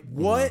being like,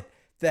 what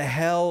the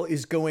hell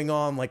is going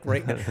on like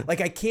right now?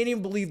 Like I can't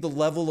even believe the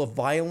level of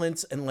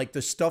violence and like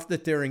the stuff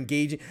that they're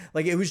engaging.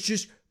 Like it was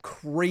just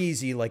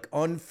crazy, like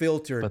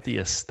unfiltered. But the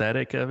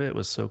aesthetic of it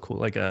was so cool.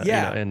 Like you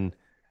know, and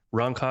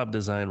Ron Cobb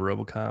designed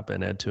RoboCop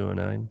and Ed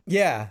 209.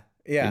 Yeah.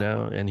 You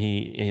know, and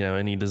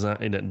he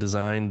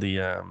designed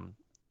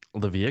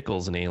the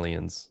vehicles in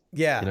Aliens.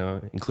 Yeah. You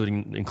know,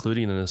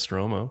 including an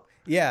Nostromo.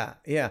 Yeah.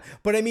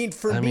 But I mean,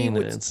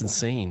 it's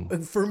insane.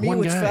 For me,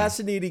 what's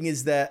fascinating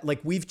is that like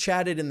we've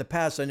chatted in the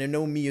past, and I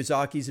know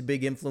Miyazaki's a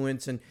big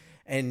influence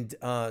and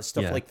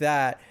stuff like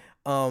that.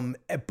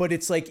 But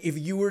it's like, if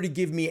you were to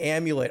give me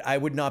Amulet, I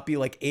would not be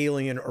like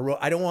Alien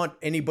or I don't want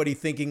anybody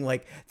thinking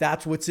like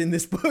that's what's in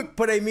this book.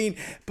 But I mean,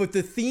 but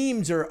the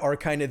themes are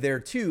kind of there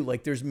too.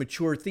 Like there's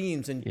mature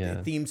themes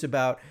and themes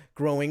about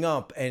growing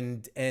up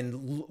and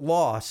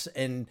loss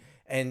and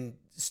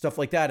stuff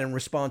like that and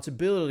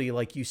responsibility,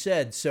 like you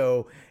said.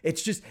 So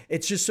it's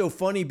just so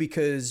funny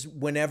because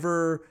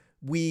whenever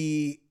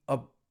we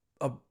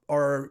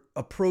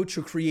approach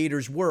a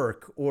creator's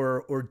work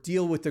or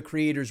deal with the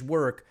creator's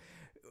work,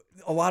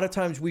 a lot of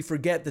times we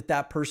forget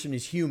that person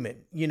is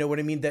human. You know what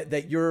I mean?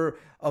 That you're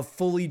a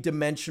fully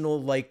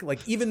dimensional, like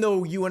even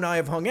though you and I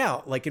have hung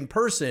out like in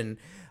person,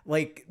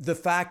 like the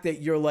fact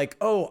that you're like,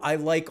 oh, I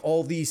like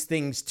all these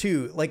things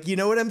too. Like, you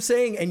know what I'm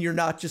saying? And you're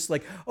not just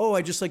like, oh,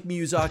 I just like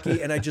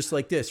Miyazaki and I just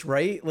like this,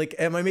 right? Like,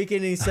 am I making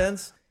any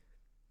sense?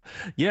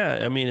 Yeah,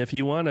 I mean, if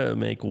you want to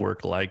make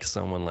work like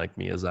someone like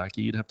Miyazaki,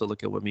 you'd have to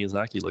look at what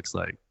Miyazaki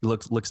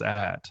looks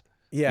at.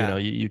 Yeah. You know,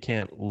 you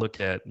can't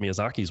look at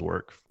Miyazaki's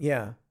work.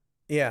 Yeah.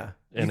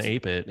 And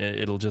ape it.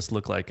 It'll just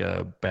look like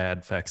a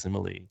bad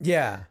facsimile.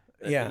 Yeah.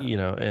 You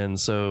know, and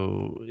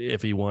so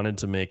if you wanted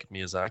to make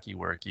Miyazaki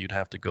work, you'd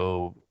have to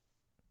go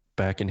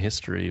back in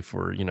history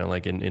for, you know,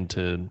 like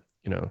into,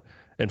 you know,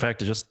 in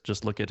fact,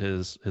 just look at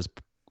his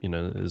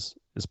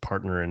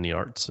partner in the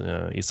arts,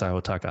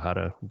 Isao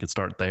Takahata. You could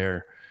start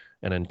there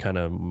and then kind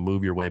of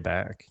move your way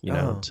back, you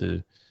know,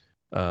 to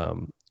a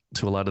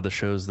lot of the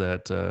shows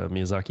that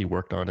Miyazaki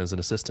worked on as an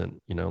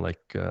assistant, you know,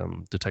 like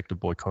Detective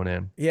Boy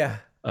Conan. Yeah.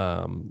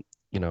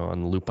 You know,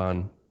 on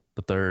Lupin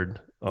the Third,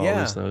 all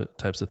these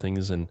types of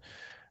things, and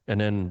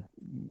then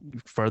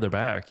farther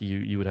back,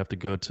 you would have to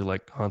go to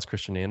like Hans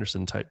Christian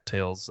Andersen type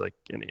tales, like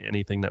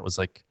anything that was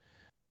like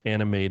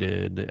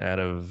animated out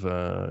of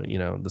you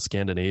know, the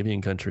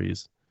Scandinavian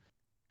countries.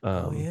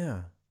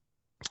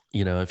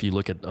 You know, if you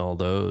look at all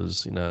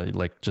those, you know,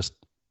 like just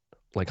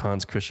like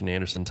Hans Christian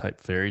Andersen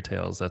type fairy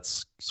tales,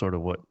 that's sort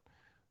of what,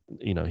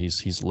 you know,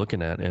 he's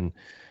looking at. And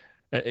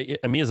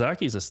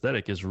Miyazaki's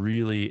aesthetic is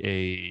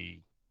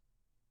really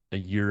a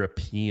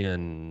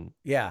European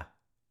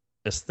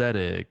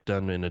aesthetic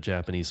done in a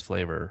Japanese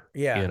flavor.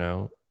 Yeah. You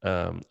know,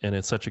 And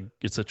it's such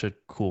a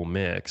cool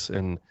mix.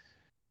 And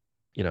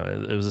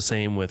it was the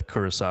same with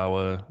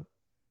Kurosawa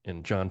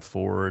and John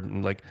Ford,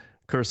 and like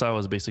Kurosawa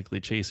was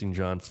basically chasing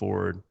John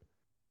Ford,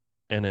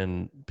 and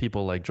then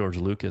people like George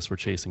Lucas were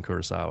chasing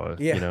Kurosawa,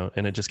 Yeah.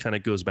 and it just kind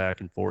of goes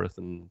back and forth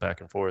and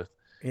back and forth.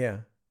 Yeah.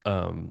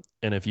 And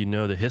if you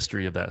know the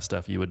history of that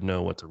stuff, you would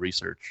know what to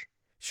research.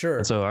 Sure.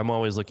 And so I'm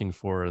always looking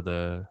for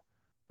the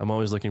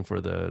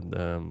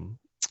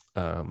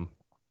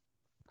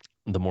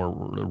more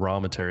raw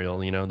material,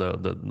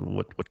 the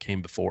what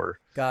came before.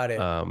 Got it.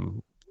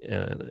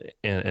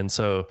 And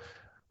so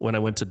when I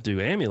went to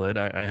do Amulet,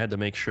 I had to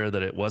make sure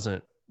that it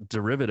wasn't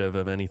derivative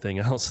of anything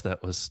else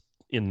that was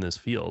in this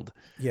field.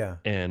 Yeah.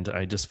 And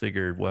I just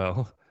figured,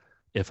 well,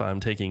 if I'm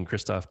taking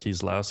Krzysztof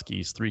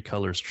Kieslowski's Three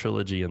Colors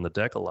trilogy and the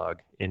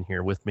Decalogue in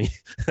here with me,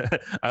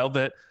 I'll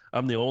bet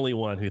I'm the only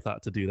one who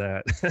thought to do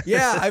that.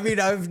 Yeah, I mean,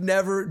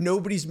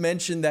 nobody's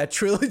mentioned that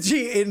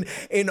trilogy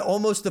in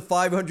almost the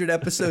 500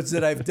 episodes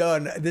that I've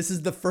done. This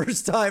is the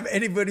first time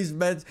anybody's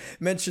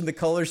mentioned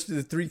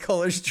the Three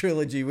Colors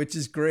trilogy, which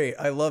is great.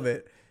 I love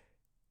it.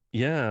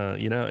 Yeah,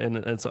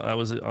 and so I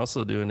was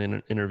also doing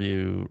an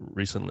interview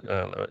recently.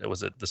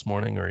 Was it this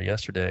morning or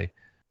yesterday?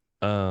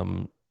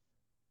 And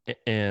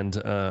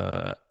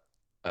I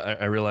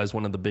realized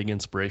one of the big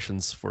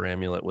inspirations for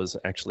Amulet was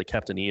actually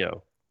Captain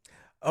EO.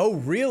 Oh,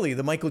 really?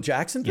 The Michael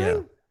Jackson thing?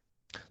 Yeah,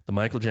 the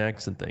Michael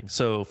Jackson thing.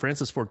 So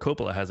Francis Ford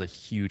Coppola has a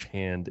huge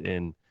hand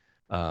in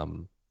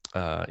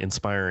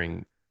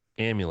inspiring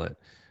Amulet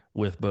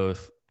with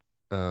both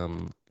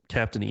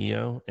Captain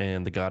EO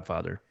and The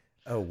Godfather.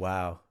 Oh,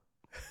 wow.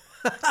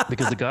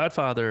 Because The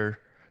Godfather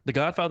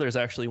is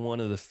actually one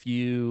of the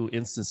few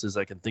instances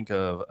I can think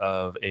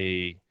of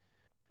a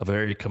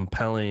very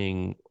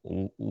compelling,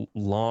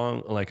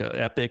 long, like an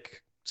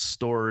epic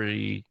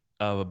story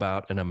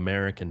about an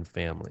American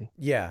family.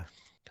 Yeah.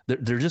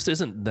 There just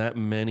isn't that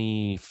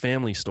many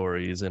family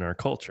stories in our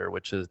culture,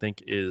 which I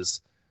think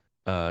is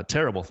a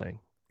terrible thing.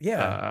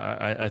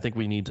 Yeah. I think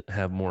we need to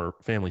have more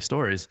family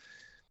stories.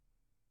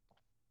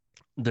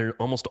 They're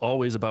almost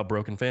always about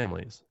broken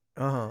families.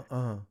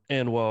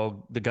 And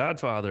while The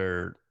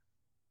Godfather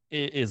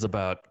is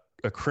about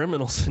a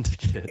criminal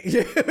syndicate,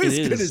 Yeah, I was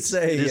going to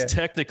say, it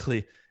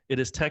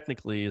is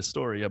technically a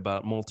story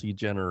about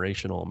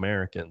multi-generational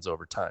Americans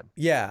over time.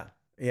 Yeah.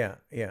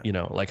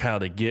 Like how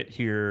they get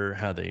here,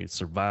 how they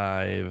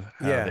survive,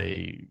 how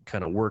they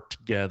kind of work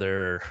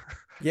together.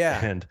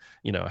 Yeah. And,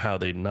 how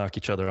they knock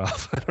each other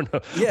off. I don't know.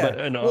 Yeah. But,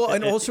 and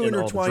also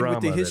intertwined with the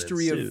drama that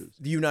history of ensues.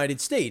 the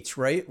United States,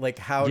 right? Like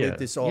how did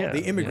this all,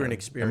 the immigrant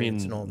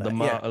experience and all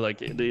that. Like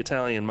the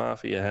Italian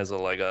mafia has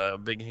a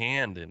big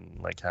hand in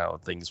like how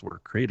things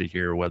were created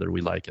here, whether we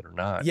like it or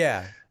not.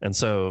 Yeah. And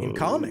so, in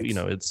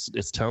comics,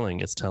 it's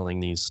telling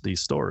these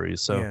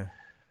stories. So,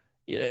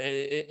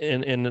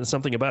 and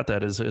something about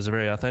that is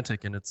very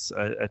authentic, and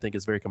I think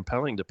it's very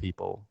compelling to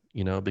people,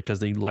 because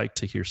they like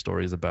to hear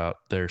stories about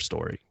their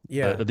story,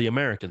 the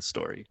American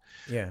story.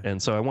 Yeah.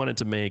 And so I wanted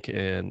to make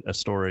a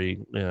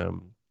story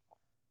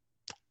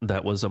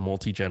that was a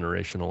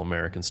multi-generational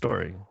American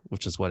story,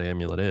 which is what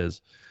Amulet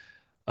is.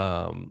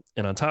 And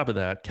on top of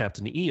that,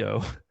 Captain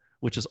EO,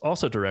 which is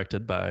also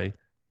directed by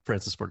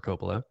Francis Ford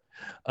Coppola,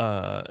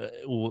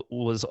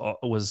 was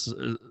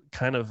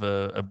kind of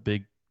a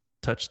big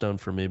touchstone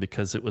for me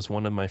because it was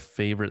one of my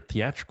favorite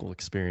theatrical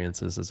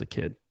experiences as a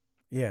kid.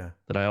 Yeah.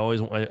 That I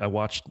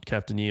watched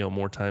Captain EO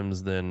more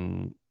times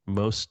than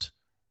most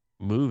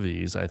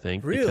movies, I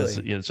think. Really? Because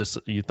it's just,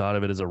 you thought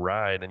of it as a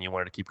ride and you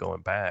wanted to keep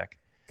going back.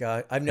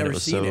 God, I've never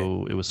seen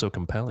it. It was so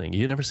compelling.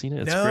 You never seen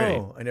it? It's no,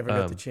 great. I never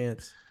got the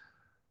chance.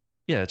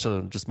 Yeah,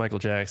 so just Michael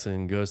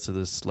Jackson goes to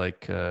this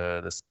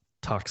this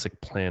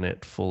toxic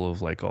planet full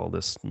of like all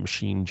this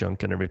machine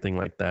junk and everything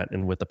like that,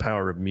 and with the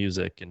power of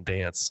music and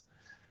dance,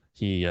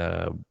 he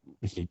saves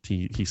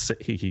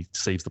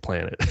the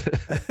planet.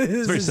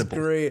 This very is simple.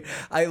 Great.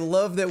 I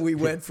love that we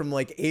went from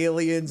like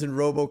aliens and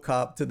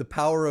RoboCop to the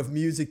power of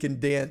music and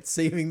dance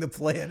saving the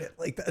planet.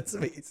 Like that's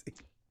amazing.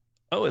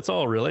 Oh, it's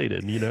all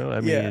related, I mean,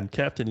 Yeah.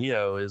 Captain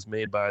EO is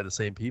made by the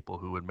same people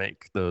who would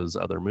make those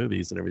other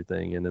movies and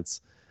everything, and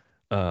it's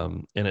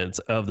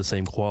of the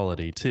same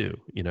quality too.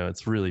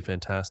 It's really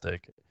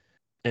fantastic.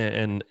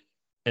 And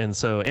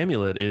so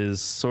Amulet is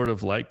sort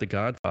of like The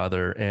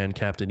Godfather and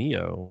Captain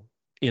EO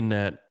in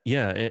that,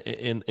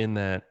 in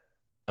that,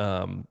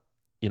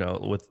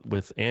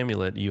 with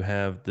Amulet, you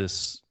have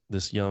this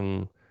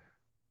young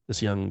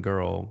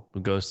girl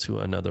who goes to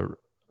another,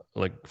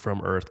 like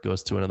from Earth,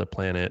 goes to another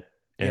planet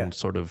and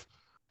sort of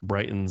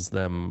brightens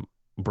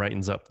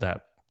up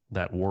that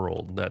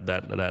world,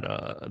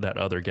 that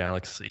other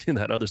galaxy,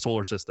 that other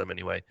solar system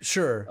anyway.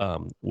 Sure.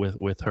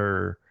 With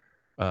her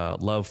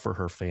love for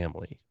her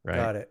family, right?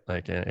 Got it.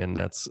 Like, and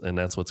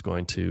that's what's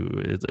going to,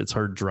 it's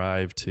her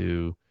drive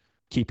to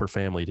keep her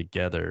family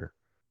together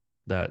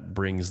that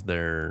brings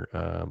their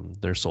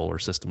solar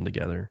system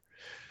together.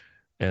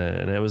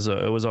 And it was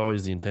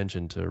always the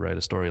intention to write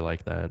a story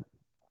like that.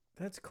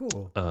 That's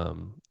cool.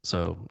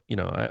 So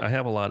I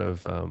have a lot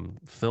of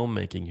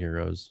filmmaking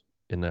heroes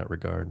in that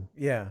regard.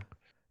 Yeah.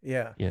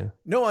 Yeah. Yeah.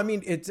 No, I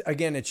mean, it's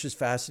just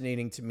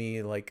fascinating to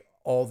me, like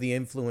all the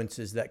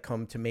influences that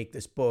come to make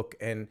this book.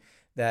 And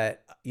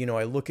that,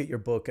 I look at your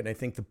book and I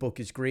think the book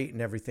is great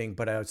and everything,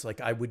 but I was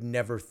like, I would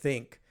never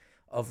think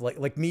of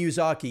like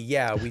Miyazaki.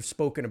 Yeah. We've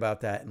spoken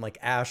about that, and like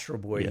Astro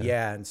Boy.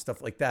 Yeah. And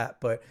stuff like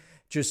that. But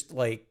just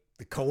like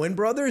the Coen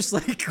brothers,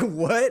 like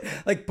what?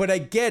 Like, but I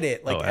get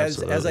it. Like,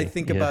 as I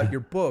think about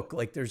your book,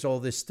 like there's all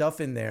this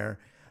stuff in there.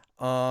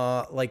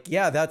 Like,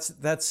 yeah,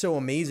 that's so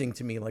amazing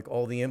to me, like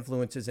all the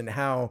influences and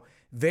how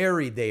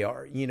varied they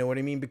are, you know what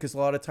I mean? Because a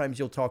lot of times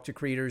you'll talk to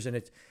creators and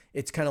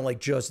it's kind of like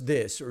just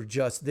this or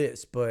just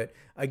this. But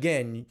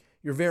again,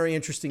 you're a very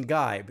interesting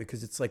guy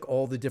because it's like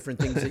all the different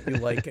things that you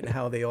like and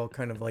how they all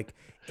kind of like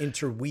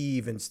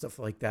interweave and stuff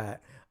like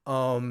that.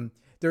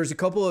 There's a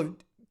couple of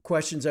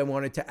questions I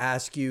wanted to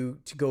ask you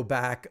to go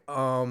back.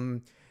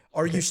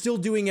 Are you still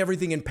doing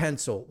everything in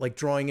pencil, like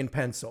drawing in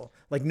pencil,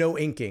 like no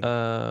inking?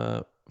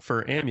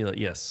 For Amulet,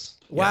 yes.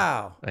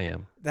 Wow, yeah, I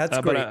am. That's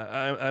great. But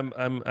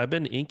I've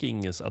been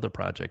inking this other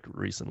project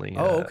recently.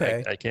 Oh,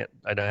 okay. I can't.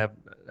 I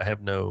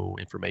have no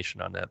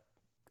information on that.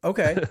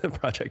 Okay.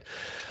 Project,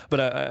 but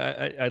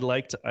I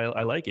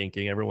like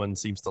inking. Everyone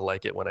seems to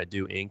like it when I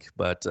do ink,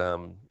 but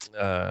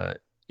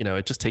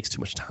it just takes too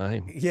much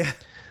time. Yeah.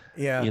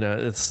 Yeah.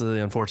 It's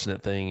the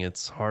unfortunate thing.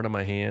 It's hard on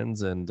my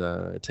hands, and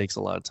it takes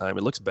a lot of time.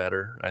 It looks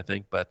better, I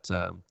think, but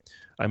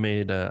I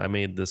made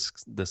this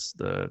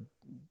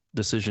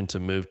decision to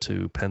move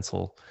to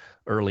pencil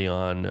early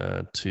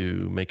on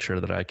to make sure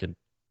that I could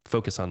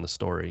focus on the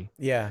story.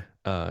 Yeah.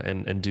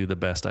 And do the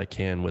best I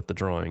can with the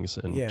drawings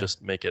and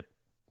just make it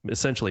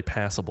essentially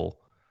passable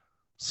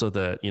so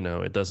that,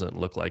 it doesn't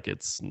look like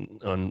it's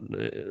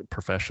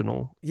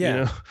unprofessional.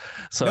 Yeah.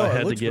 So No, I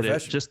had to get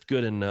professional. it just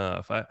good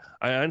enough. I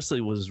honestly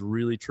was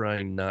really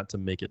trying not to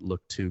make it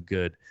look too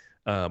good.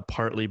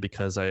 Partly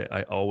because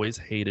I always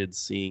hated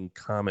seeing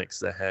comics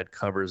that had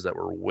covers that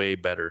were way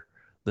better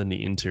than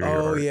the interior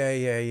art.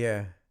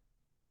 Yeah.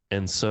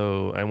 And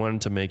so I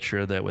wanted to make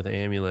sure that with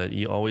Amulet,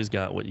 you always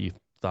got what you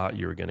thought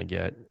you were going to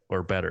get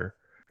or better.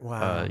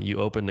 Wow. You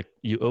open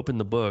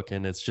the book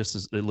and it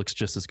looks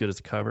just as good as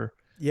the cover.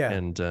 Yeah.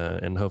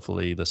 And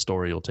hopefully the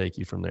story will take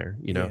you from there.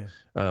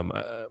 I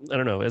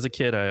don't know. As a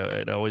kid,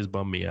 it always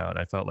bummed me out.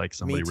 I felt like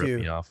somebody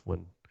ripped me off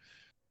when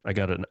I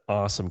got an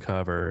awesome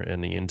cover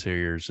and the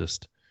interiors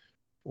just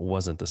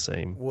wasn't the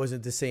same.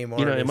 Wasn't the same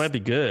artist. It might be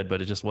good,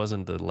 but it just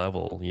wasn't the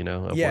level,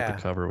 of what the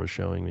cover was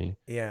showing me.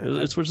 Yeah.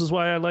 Which is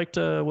why I liked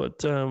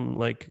what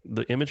like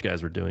the Image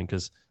guys were doing,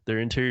 because their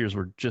interiors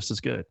were just as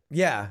good.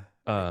 Yeah.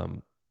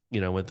 When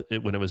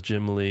it was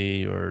Jim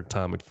Lee or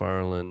Tom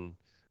McFarlane,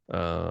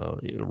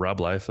 Rob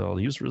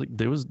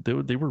Liefeld,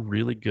 they were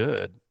really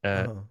good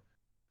at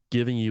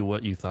giving you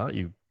what you thought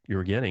you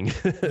were getting.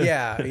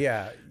 Yeah.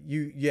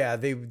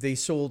 They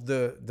sold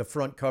the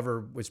front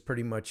cover was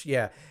pretty much,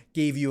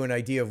 gave you an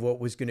idea of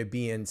what was going to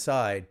be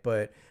inside.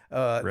 But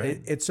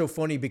Right. it's so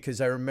funny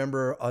because I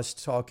remember us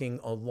talking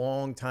a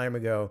long time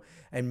ago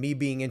and me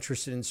being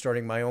interested in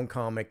starting my own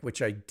comic,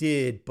 which I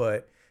did,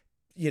 but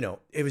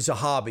it was a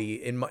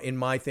hobby in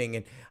my thing.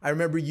 And I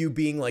remember you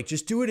being like,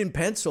 just do it in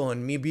pencil,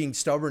 and me being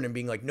stubborn and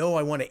being like, no,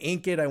 I want to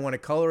ink it. I want to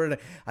color it.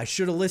 I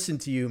should have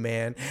listened to you,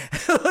 man.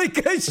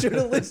 Like I should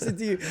have listened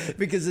to you,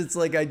 because it's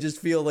like, I just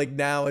feel like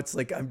now it's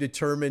like, I'm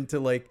determined to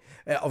like,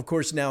 of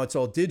course now it's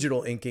all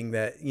digital inking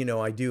that,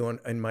 I do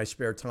in my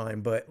spare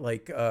time. But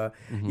like, I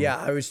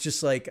was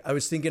just like, I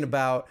was thinking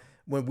about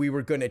when we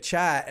were going to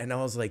chat, and I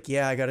was like,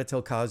 I got to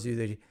tell Kazu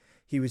that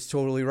he was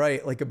totally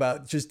right, like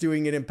about just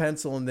doing it in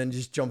pencil and then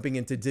just jumping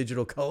into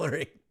digital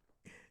coloring.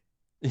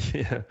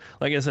 Yeah,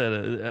 like I said,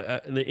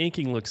 the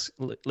inking looks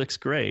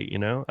great. I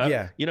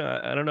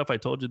don't know if I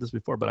told you this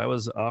before, but I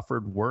was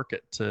offered work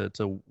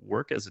to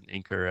work as an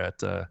inker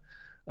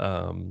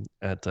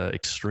at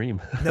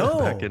Extreme. No.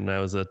 Back when I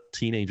was a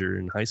teenager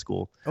in high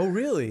school. Oh,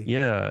 really?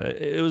 Yeah,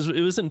 it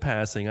was in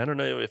passing. I don't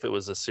know if it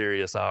was a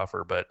serious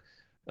offer, but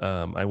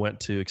I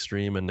went to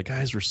Extreme and the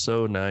guys were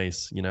so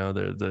nice,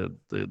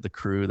 the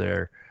crew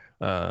there.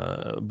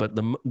 But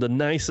the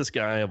nicest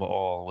guy of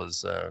all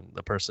was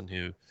the person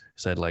who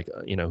said, like,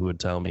 who would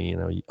tell me,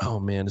 oh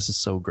man, this is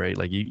so great.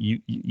 Like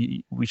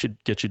we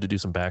should get you to do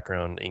some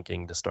background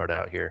inking to start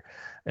out here.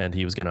 And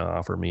he was going to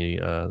offer me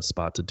a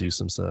spot to do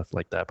some stuff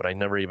like that. But I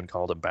never even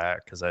called him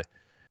back because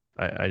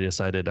I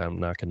decided I'm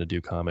not going to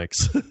do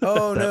comics.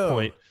 Oh, at that no.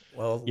 point.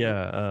 Well,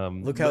 Yeah.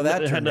 look how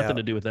that it had turned nothing out.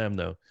 to do with them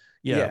though.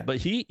 Yeah, but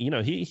he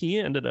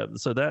ended up,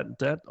 so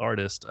that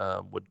artist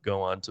would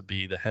go on to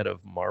be the head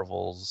of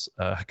Marvel's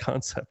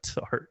concept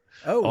art.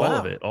 Oh, all wow.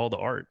 of it, all the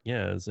art.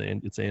 Yeah,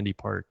 it's Andy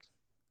Park.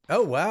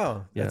 Oh,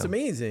 wow. That's Yeah.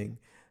 amazing.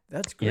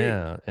 That's great.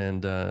 Yeah,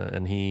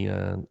 and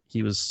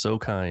he was so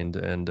kind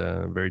and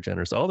very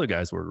generous. All the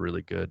guys were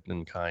really good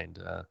and kind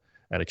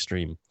at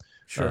Extreme.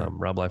 Sure.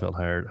 Rob Liefeld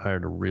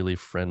hired a really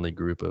friendly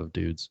group of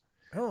dudes.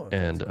 Oh,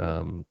 And that's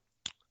cool.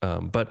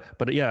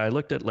 but yeah, I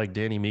looked at like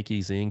Danny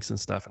Meekie's inks and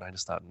stuff, and I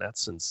just thought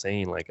that's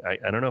insane. Like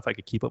I don't know if I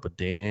could keep up with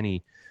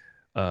Danny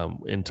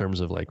in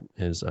terms of like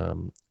his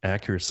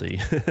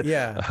accuracy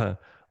Yeah.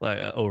 like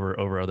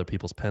over other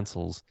people's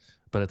pencils.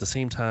 but at the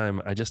same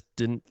time, I just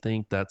didn't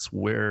think that's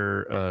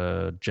where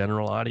a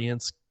general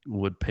audience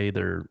would pay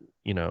their,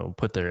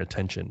 put their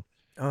attention.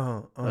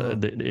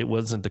 It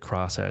wasn't the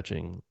cross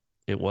hatching.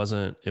 It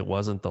wasn't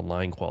the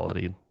line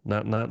quality.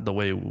 Not the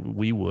way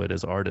we would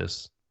as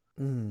artists.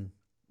 Mm.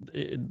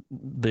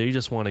 They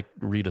just want to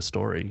read a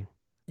story.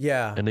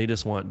 Yeah. And they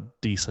just want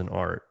decent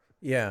art.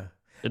 Yeah.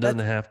 It doesn't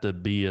have to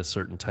be a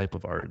certain type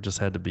of art. It just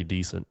had to be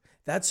decent.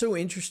 That's so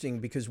interesting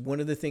because one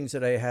of the things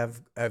that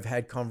I've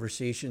had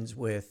conversations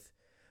with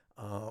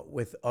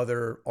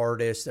other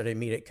artists that I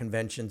meet at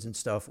conventions and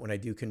stuff when I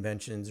do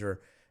conventions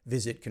or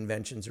visit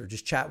conventions or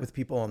just chat with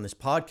people on this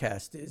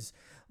podcast is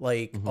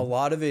like a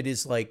lot of it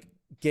is like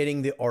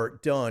getting the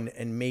art done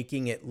and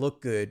making it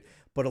look good.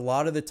 But a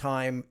lot of the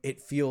time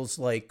it feels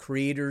like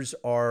creators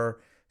are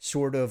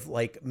sort of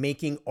like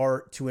making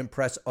art to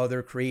impress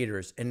other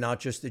creators and not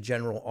just the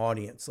general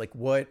audience. Like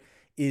what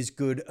is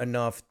good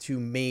enough to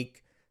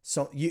make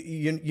some,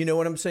 you know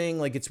what I'm saying?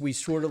 Like we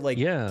sort of like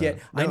I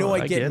get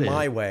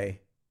my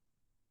way.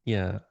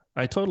 Yeah,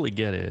 I totally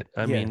get it.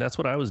 I mean, that's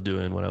what I was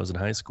doing when I was in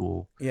high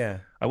school. Yeah.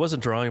 I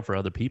wasn't drawing for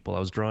other people. I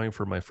was drawing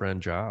for my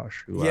friend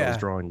Josh, who I was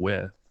drawing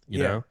with,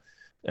 you know?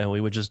 And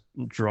we would just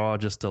draw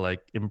just to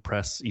like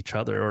impress each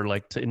other or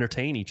like to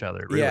entertain each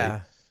other, really,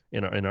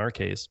 in our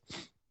case.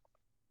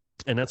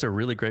 And that's a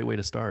really great way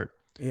to start.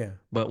 Yeah.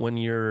 But when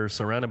you're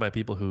surrounded by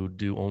people who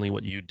do only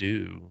what you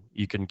do,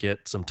 you can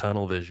get some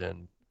tunnel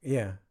vision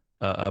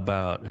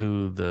about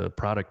who the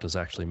product is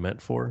actually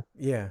meant for.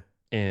 Yeah.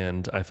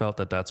 And I felt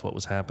that that's what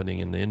was happening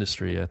in the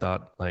industry. I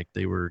thought like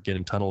they were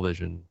getting tunnel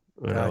vision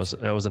when I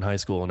was in high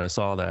school, and I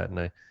saw that,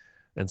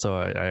 and so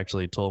I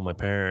actually told my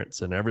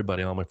parents and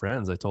everybody, all my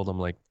friends, I told them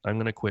like, I'm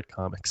going to quit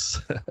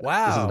comics.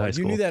 Wow.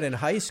 You knew that in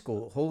high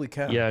school. Holy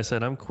cow. Yeah. I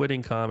said, I'm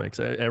quitting comics.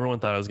 Everyone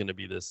thought I was going to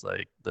be this,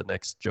 like the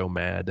next Joe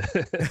Mad.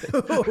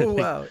 Oh,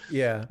 wow.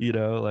 Yeah.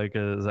 Like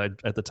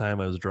at the time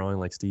I was drawing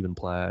like Stephen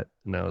Platt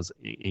and I was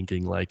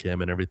inking like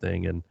him and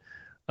everything. And,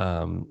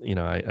 I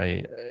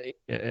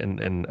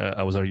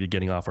was already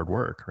getting offered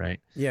work.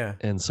 Right. Yeah.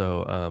 And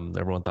so,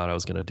 everyone thought I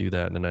was going to do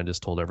that. And then I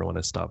just told everyone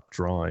I stopped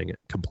drawing it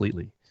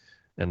completely.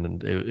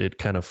 And it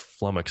kind of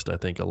flummoxed, I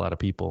think, a lot of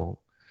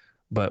people.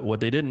 But what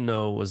they didn't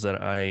know was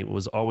that I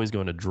was always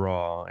going to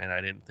draw, and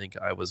I didn't think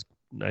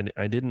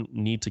I didn't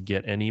need to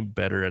get any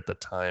better at the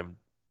time,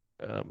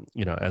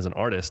 as an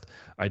artist.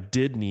 I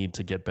did need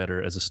to get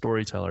better as a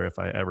storyteller if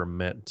I ever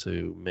meant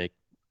to make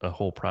a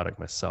whole product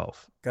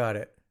myself. Got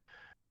it.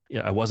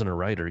 Yeah, I wasn't a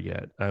writer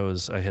yet.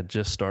 I had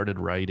just started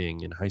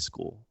writing in high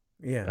school.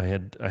 Yeah.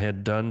 I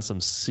had done some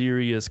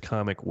serious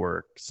comic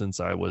work since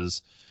I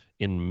was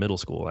in middle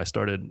school. I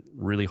started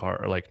really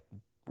hard, like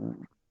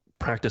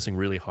practicing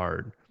really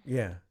hard.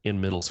 Yeah.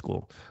 In middle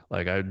school.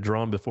 Like I'd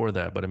drawn before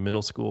that, but in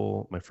middle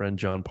school, my friend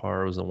John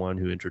Parr was the one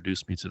who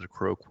introduced me to the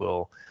Crow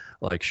Quill,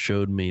 like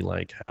showed me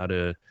like how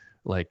to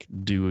like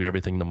do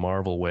everything the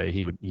Marvel way.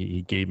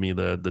 He gave me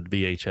the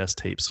VHS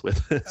tapes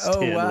with Stan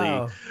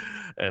Lee,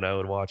 and I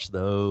would watch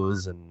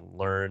those and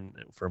learn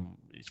from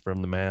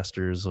the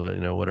masters,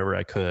 whatever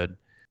I could.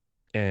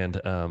 And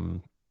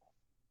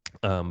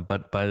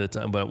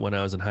but when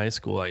I was in high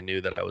school, I knew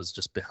that I was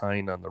just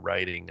behind on the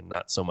writing and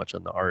not so much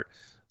on the art.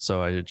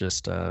 So I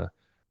just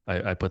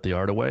I put the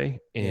art away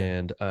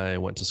and I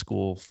went to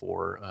school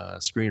for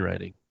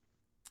screenwriting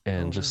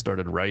and just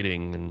started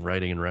writing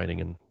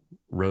and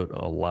wrote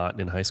a lot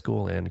in high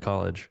school and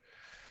college.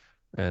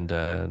 And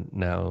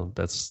now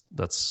that's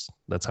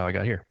how I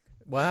got here.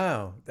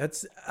 Wow.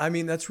 That's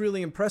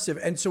really impressive.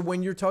 And so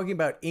when you're talking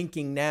about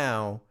inking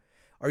now,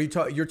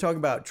 you're talking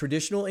about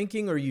traditional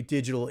inking or are you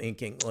digital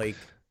inking? Like,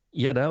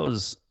 yeah, that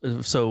was,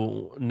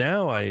 so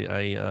now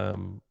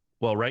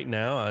well, right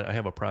now I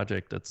have a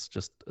project that's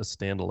just a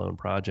standalone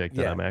project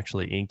that I'm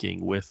actually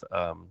inking with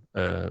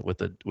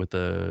the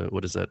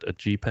what is that, a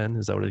G pen?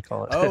 Is that what they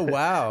call it? Oh,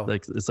 wow.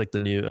 Like it's like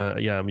the new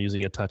I'm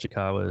using a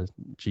Tachikawa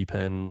G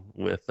pen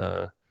with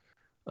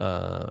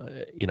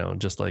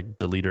just like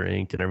the leader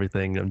ink and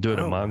everything. I'm doing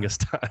it manga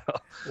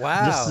style.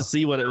 Wow. Just to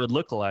see what it would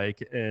look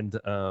like. And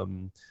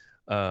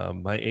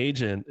my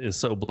agent is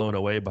so blown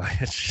away by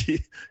it.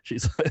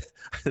 She's like,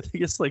 I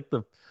think it's like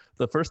the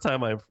first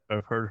time I've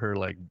heard her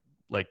like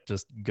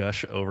just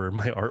gush over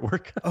my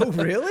artwork. Oh,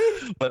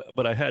 really?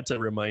 But I had to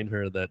remind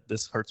her that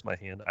this hurts my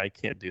hand. I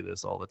can't do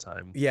this all the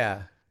time.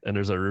 Yeah. And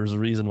there's a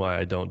reason why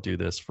I don't do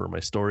this for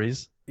my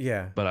stories.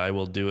 Yeah. But I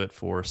will do it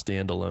for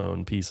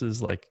standalone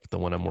pieces like the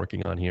one I'm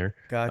working on here,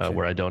 gotcha.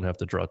 Where I don't have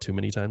to draw too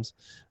many times.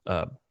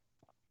 But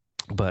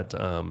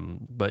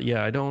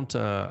yeah, I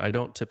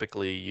don't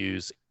typically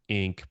use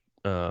ink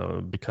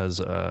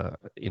because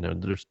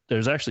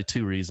there's actually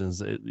two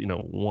reasons.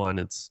 One,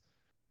 it's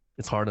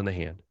hard on the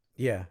hand.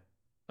 Yeah.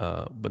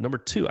 But number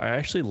two, I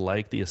actually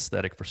like the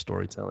aesthetic for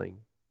storytelling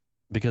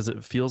because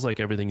it feels like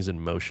everything's in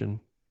motion.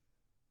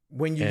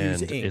 When you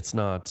use ink, it's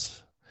not.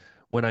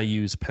 When I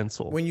use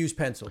pencil. When you use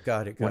pencil,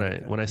 got it.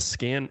 When I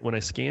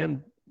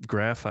scan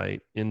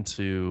graphite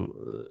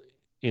into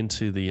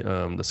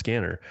the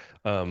scanner,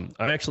 I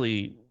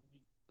actually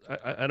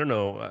I don't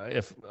know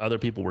if other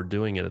people were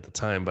doing it at the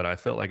time, but I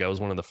felt like I was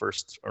one of the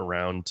first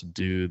around to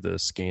do the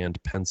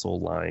scanned pencil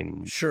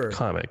line Sure.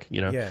 comic,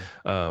 Yeah.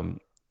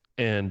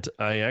 And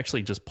I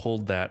actually just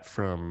pulled that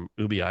from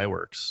Ubi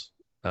Iwerks,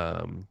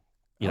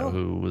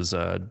 who was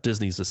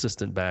Disney's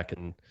assistant back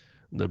in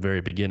the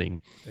very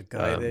beginning. The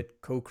guy Um,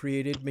 that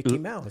co-created Mickey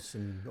Mouse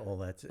and all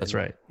that. That's and-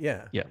 right.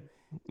 Yeah. Yeah.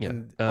 Yeah.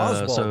 And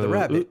Oswald the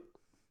rabbit.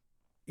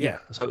 Yeah.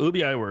 So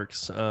Ubi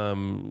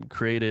Iwerks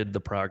created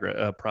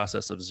the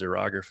process of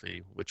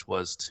xerography, which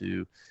was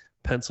to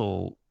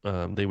pencil.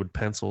 They would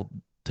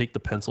take the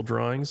pencil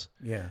drawings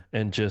Yeah.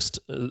 and just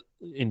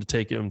and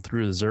take them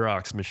through the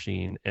Xerox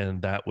machine,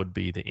 and that would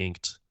be the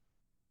inked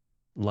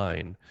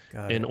line.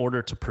 Got In it.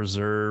 order to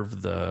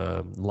preserve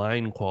the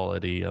line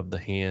quality of the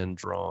hand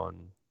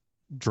drawn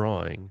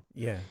drawing,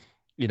 Yeah.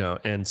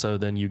 and so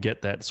then you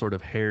get that sort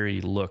of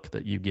hairy look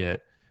that you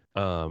get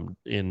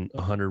in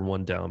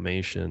 101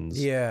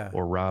 Dalmatians, Yeah.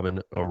 or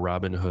Robin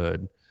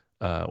Hood,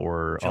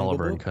 or Jungle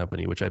Oliver and Book?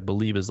 Company, which I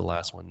believe is the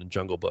last one, and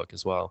Jungle Book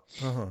as well.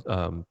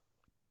 Uh-huh.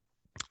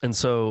 And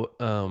so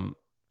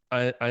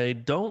I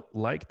don't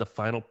like the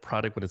final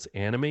product when it's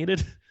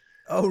animated,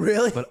 Oh,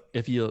 really? but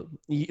if you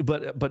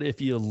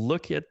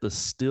look at the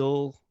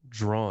still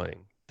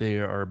drawing, they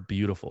are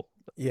beautiful.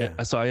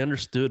 Yeah. So I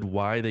understood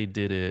why they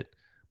did it,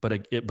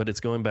 but it's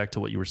going back to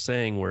what you were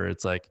saying, where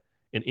it's like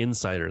an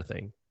insider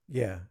thing.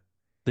 Yeah.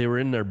 They were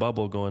in their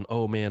bubble going,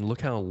 oh man, look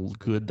how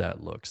good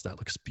that looks. That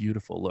looks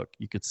beautiful. Look,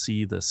 you could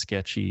see the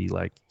sketchy,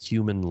 like,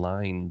 human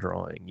line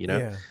drawing,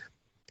 Yeah.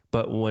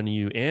 But when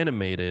you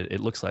animate it,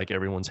 it looks like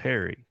everyone's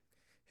hairy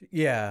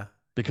Yeah.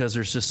 because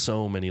there's just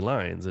so many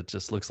lines. It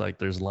just looks like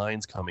there's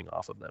lines coming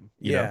off of them.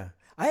 You Yeah. know?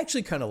 I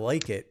actually kind of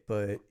like it,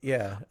 but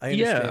yeah, I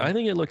understand. Yeah, I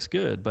think it looks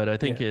good, but I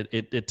think Yeah.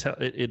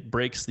 it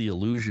breaks the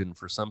illusion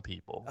for some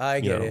people. I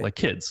get it. Like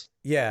kids.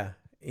 Yeah.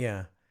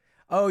 Yeah.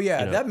 Oh, yeah.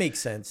 You know? That makes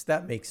sense.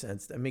 That makes a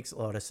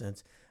lot of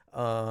sense.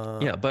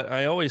 Yeah, but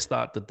I always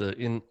thought that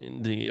in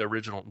the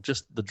original,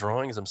 just the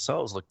drawings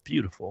themselves look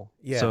beautiful.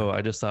 Yeah. So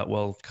I just thought,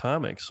 well,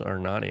 comics are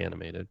not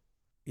animated,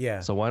 Yeah.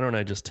 so why don't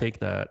I just take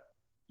that,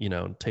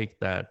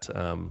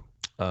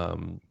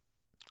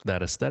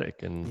 that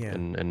aesthetic and Yeah.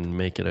 and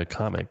make it a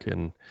comic,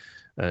 and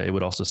it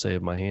would also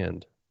save my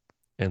hand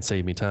and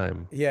save me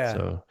time. Yeah.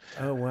 So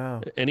Oh,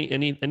 wow.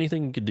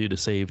 anything you could do to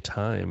save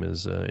time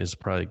is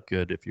probably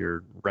good if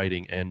you're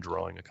writing and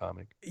drawing a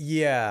comic.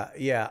 Yeah,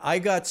 yeah. I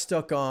got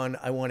stuck on,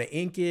 I want to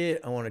ink it,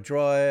 I want to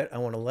draw it, I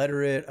want to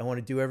letter it, I want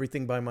to do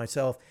everything by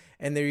myself.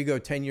 And there you go.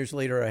 10 years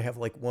later, I have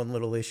like one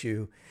little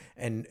issue,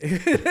 and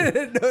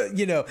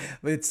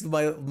it's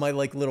my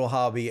like little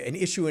hobby, an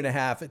issue and a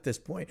half at this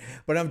point.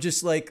 But I'm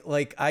just like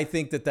I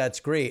think that's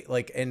great.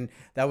 Like, and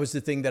that was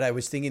the thing that I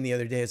was thinking the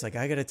other day. It's like,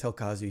 I got to tell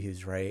Kazu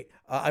he's right.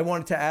 I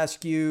wanted to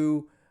ask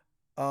you,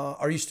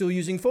 are you still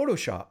using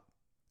Photoshop,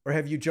 or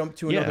have you jumped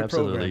to another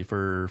absolutely.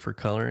 program? For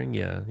coloring.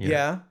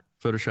 Yeah.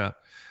 Photoshop.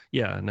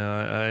 Yeah,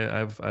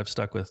 no, I've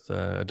stuck with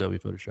Adobe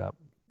Photoshop.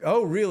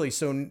 Oh, really?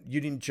 So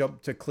you didn't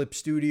jump to Clip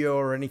Studio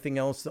or anything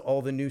else?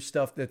 All the new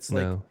stuff that's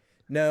like,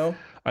 no.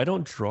 I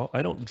don't draw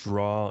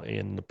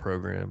in the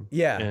program.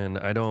 Yeah. And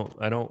I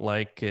don't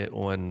like it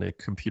when the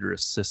computer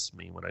assists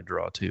me when I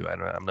draw too.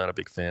 I'm not a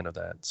big fan of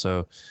that.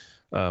 So,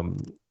 I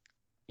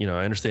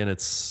understand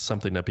it's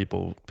something that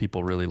people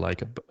really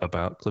like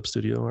about Clip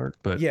Studio art,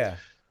 but yeah,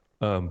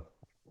 I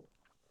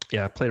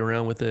played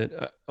around with it.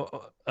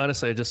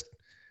 Honestly,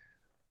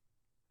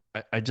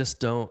 I just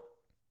don't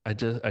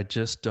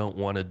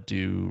want to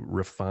do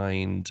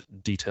refined,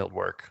 detailed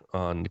work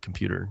on the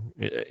computer.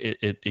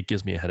 It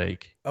gives me a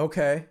headache.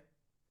 Okay,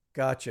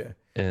 gotcha.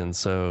 And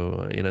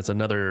so, it's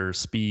another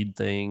speed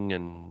thing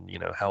and,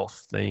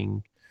 health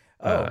thing.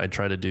 I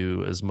try to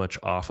do as much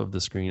off of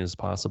the screen as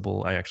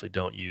possible. I actually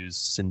don't use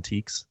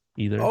Cintiqs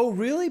either. Oh,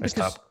 really?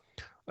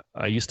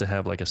 I used to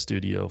have like a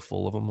studio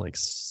full of them, like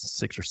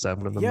 6 or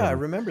 7 of them. Yeah, I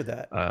remember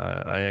that.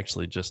 I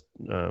actually just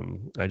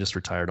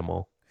retired them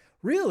all.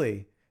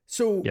 Really?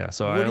 So yeah.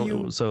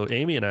 So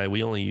Amy and I,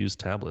 we only use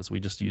tablets. We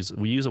use a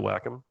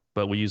Wacom,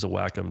 but we use a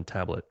Wacom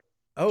tablet.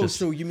 Oh,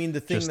 so you mean the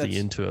thing just that's the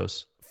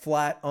Intuos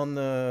flat on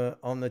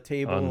the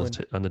table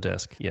on the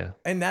desk? Yeah.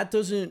 And that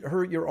doesn't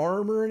hurt your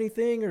arm or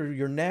anything, or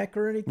your neck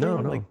or anything?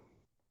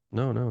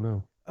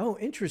 No. Oh,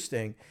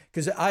 interesting.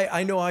 Because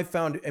I know I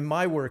found in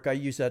my work, I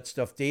use that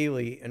stuff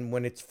daily. And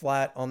when it's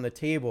flat on the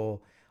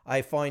table,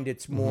 I find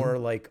it's more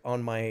like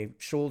on my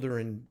shoulder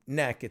and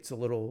neck. It's a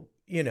little,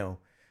 yeah,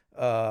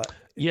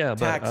 but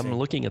taxing. I'm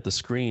looking at the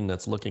screen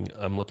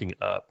I'm looking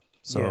up.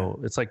 So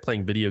it's like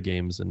playing video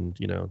games, and,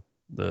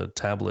 the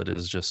tablet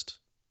is just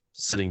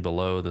sitting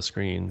below the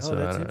screen. Oh, So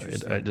that's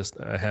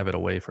interesting. I have it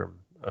away from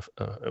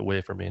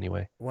me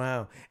anyway.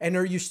 Wow. And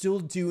are you still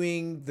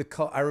doing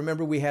I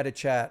remember we had a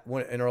chat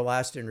in our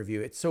last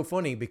interview. It's so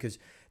funny because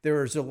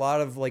there was a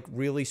lot of like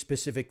really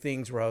specific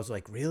things where I was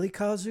like, really,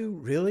 Kazu?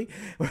 Really?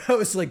 Where I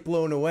was like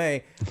blown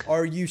away.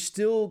 Are you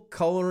still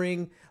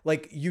coloring?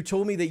 Like, you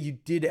told me that you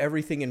did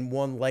everything in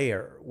one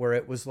layer, where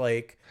it was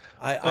like,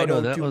 I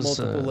don't do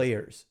multiple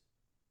layers.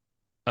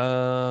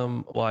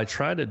 Well, I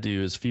try to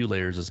do as few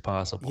layers as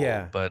possible,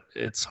 Yeah. but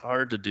it's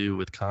hard to do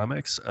with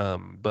comics.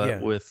 But Yeah.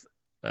 with,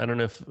 I don't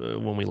know if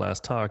when we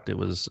last talked, it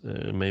was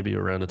maybe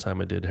around the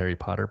time I did Harry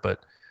Potter,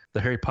 but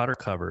the Harry Potter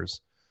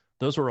covers,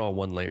 those were all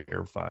one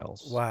layer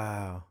files.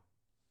 Wow.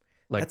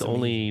 Like That's the amazing.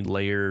 only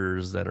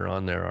layers that are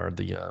on there are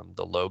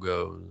the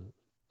logo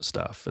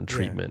stuff and Yeah.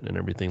 treatment and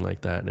everything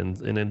like that. And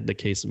in the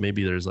case,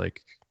 maybe there's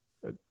like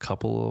a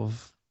couple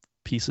of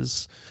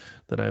pieces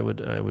that I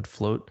would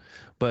float,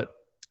 but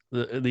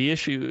the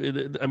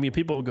issue, I mean,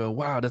 people go,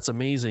 "Wow, that's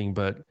amazing,"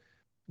 but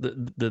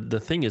the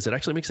thing is, it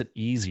actually makes it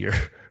easier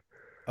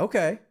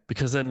Okay.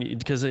 because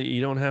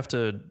you don't have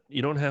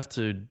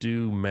to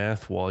do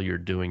math while you're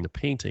doing the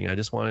painting. I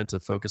just wanted to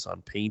focus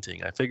on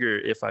painting. I figure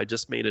if I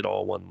just made it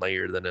all one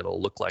layer, then it'll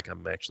look like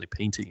I'm actually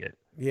painting it.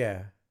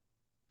 Yeah.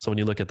 So when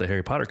you look at the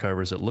Harry Potter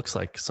covers, it looks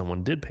like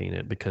someone did paint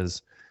it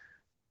because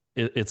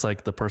it's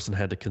like the person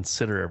had to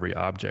consider every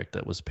object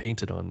that was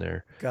painted on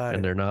there, Got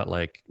and it. it's not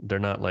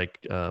like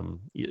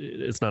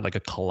a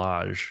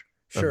collage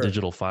of Sure.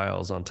 digital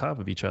files on top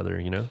of each other,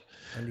 you know.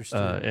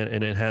 Understood.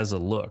 And it has a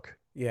look,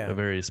 a Yeah.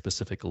 very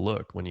specific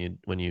look when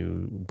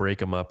you break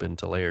them up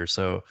into layers.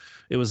 So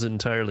it was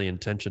entirely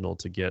intentional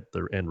to get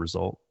the end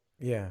result,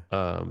 Yeah.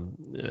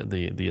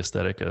 the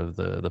aesthetic of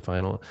the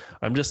final.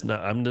 I'm just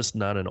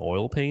not an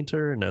oil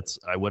painter, and that's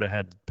I would have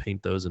had to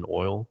paint those in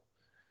oil.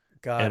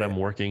 Got And it. I'm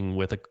working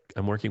with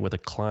a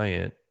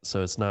client,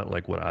 so it's not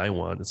like what I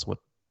want, it's what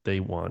they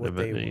want, What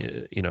they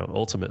want. you know,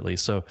 ultimately.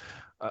 So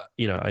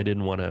you know, I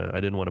didn't want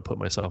to put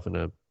myself in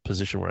a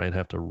position where I'd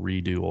have to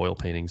redo oil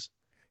paintings.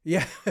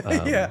 Yeah. Yeah.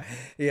 um Yeah.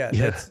 yeah.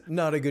 That's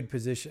not a good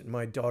position.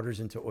 My daughter's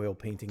into oil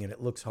painting and it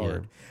looks Yeah.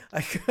 hard. I,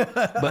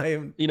 I But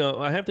am. you know,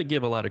 I have to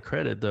give a lot of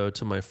credit though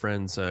to my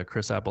friends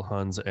Chris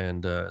Applehans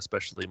and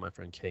especially my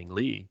friend Kang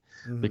Lee,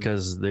 Mhm.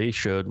 because they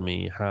showed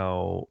me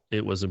how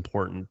it was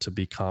important to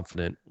be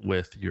confident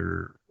with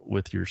your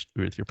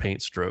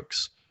paint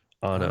strokes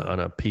Oh, on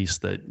a piece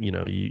that you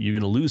know you're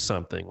gonna lose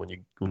something when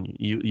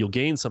you'll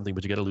gain something,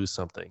 but you got to lose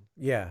something.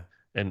 yeah.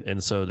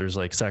 And so there's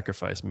like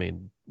sacrifice made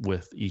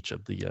with each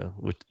of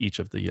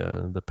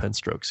the pen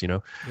strokes, you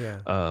know.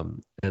 Yeah.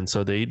 And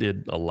so they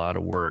did a lot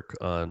of work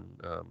on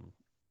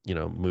you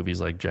know, movies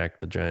like Jack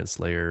the Giant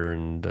Slayer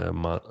and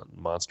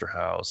Monster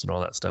House and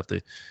all that stuff.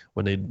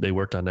 When they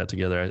worked on that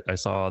together, I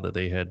saw that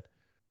they had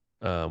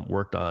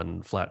worked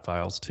on flat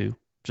files too,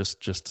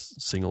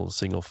 just single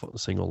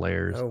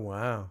layers. Oh,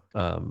 wow.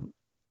 Um,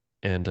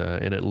 and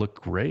it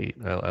looked great.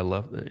 I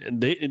love it.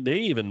 And they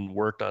even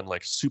worked on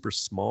like super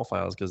small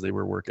files because they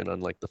were working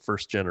on like the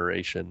first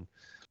generation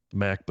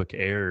MacBook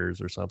Airs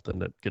or something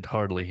that could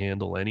hardly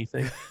handle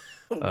anything.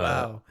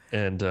 Wow.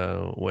 And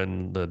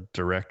when the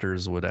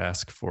directors would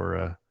ask for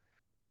a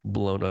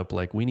blown up,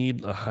 like we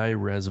need a high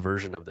res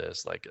version of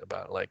this, like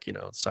about like you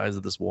know size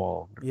of this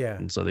wall, Yeah.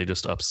 and so they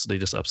just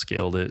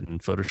upscaled it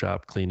and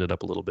Photoshop cleaned it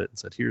up a little bit and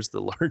said, here's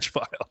the large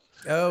file.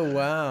 Oh,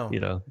 wow.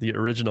 You know, the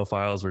original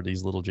files were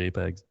these little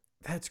JPEGs.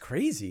 That's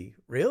crazy.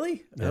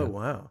 Really? Oh, Yeah.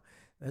 wow.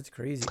 That's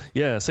crazy.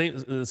 Yeah,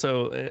 same.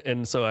 So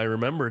I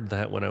remembered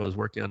that when I was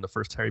working on the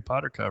first Harry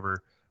Potter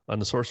cover on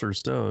the Sorcerer's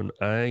Stone,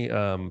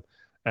 I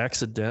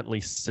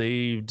accidentally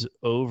saved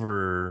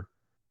over.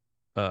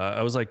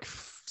 I was like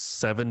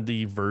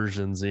 70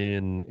 versions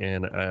in,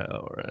 and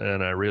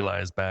I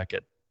realized back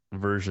at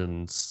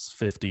version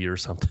 50 or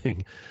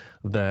something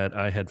that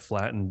I had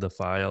flattened the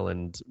file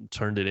and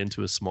turned it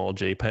into a small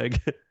JPEG,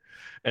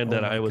 and Oh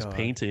that my God. I was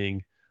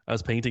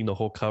painting the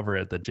whole cover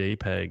at the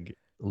JPEG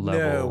No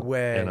level,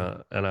 way.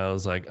 and I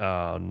was like,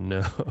 oh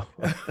no.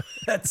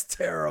 That's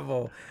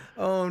terrible.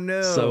 Oh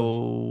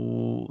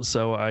no.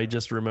 So I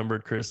just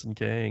remembered Chris and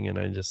Kang, and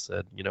I just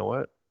said, you know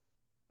what?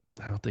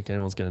 I don't think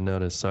anyone's gonna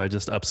notice. So I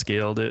just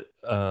upscaled it.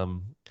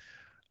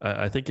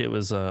 I think it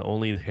was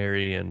only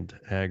Harry and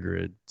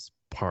Hagrid's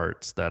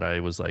parts that I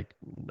was like,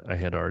 I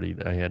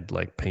had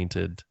like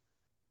painted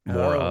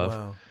more Oh of.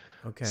 wow.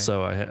 Okay.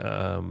 So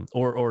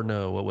or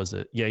no, what was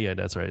it? Yeah,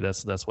 that's right.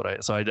 That's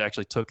what so I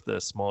actually took the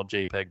small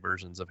JPEG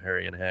versions of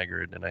Harry and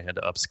Hagrid and I had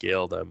to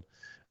upscale them,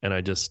 and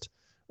I just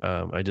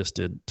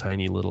did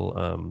tiny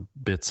little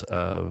bits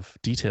of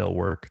detail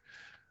work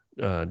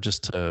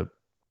just to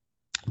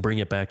bring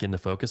it back into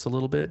focus a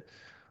little bit.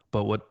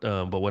 But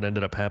what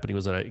ended up happening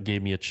was that it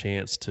gave me a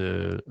chance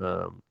to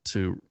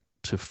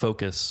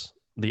focus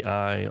the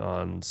eye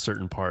on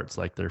certain parts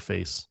like their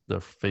face, the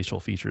facial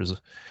features,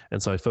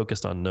 and so I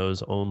focused on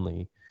those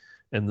only.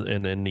 And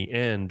in the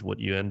end, what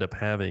you end up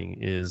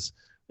having is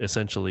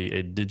essentially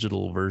a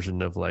digital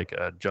version of like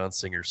a John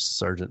Singer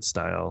Sargent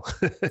style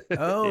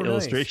Oh nice.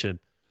 illustration.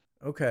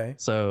 Okay.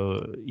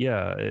 So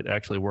yeah, it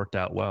actually worked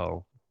out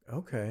well.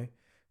 Okay.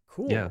 Yeah,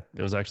 Cool.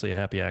 it was actually a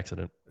happy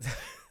accident.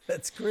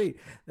 That's great.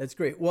 That's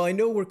great. Well, I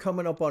know we're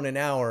coming up on an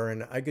hour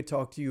and I could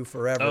talk to you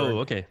forever Oh, and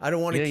okay. I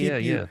don't want to Yeah,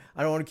 keep you yeah.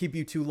 I don't want to keep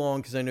you too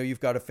long because I know you've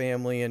got a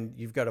family and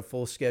you've got a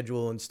full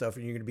schedule and stuff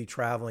and you're going to be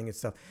traveling and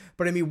stuff.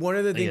 But I mean, one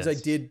of the things I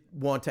Yes. did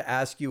want to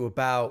ask you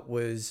about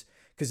was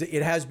because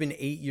it has been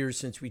 8 years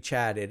since we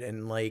chatted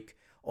and like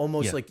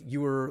almost Yeah. like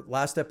your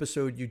last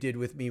episode you did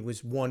with me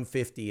was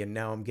 150 and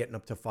now I'm getting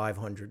up to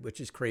 500, which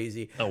is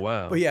crazy. Oh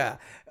wow. But yeah,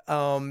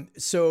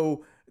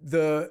 so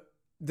the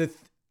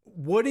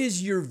what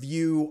is your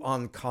view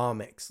on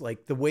comics,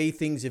 like the way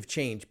things have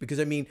changed? Because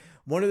I mean,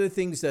 one of the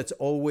things that's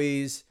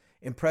always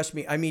impressed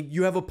me, I mean,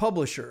 you have a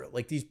publisher,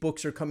 like these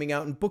books are coming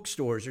out in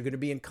bookstores, are going to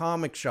be in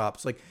comic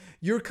shops. Like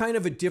you're kind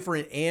of a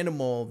different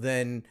animal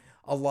than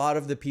a lot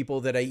of the people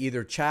that I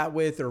either chat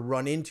with or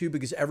run into,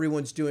 because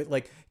everyone's doing,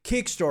 like,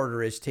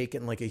 Kickstarter has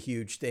taken like a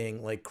huge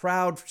thing, like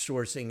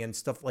crowdsourcing and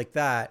stuff like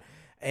that.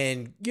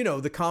 And, you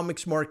know, the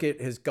comics market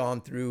has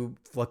gone through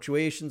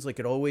fluctuations like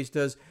it always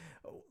does.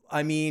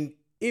 I mean,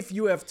 if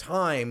you have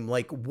time,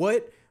 like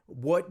what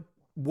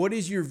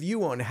is your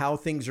view on how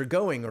things are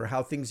going or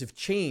how things have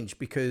changed?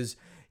 Because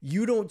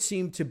you don't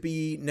seem to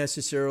be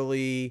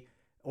necessarily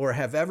or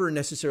have ever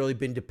necessarily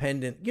been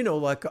dependent, you know,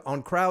 like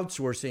on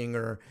crowdsourcing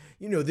or,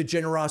 you know, the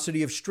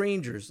generosity of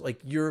strangers.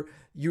 Like you're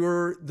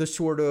the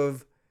sort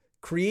of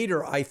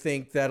creator, I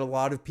think, that a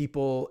lot of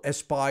people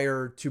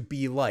aspire to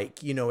be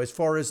like, you know, as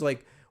far as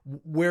like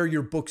where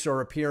your books are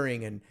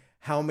appearing and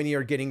how many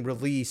are getting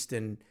released.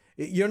 And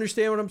you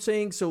understand what I'm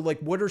saying? So like,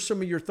 what are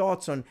some of your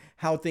thoughts on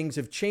how things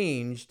have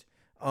changed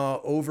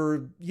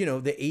over, you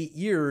know, the 8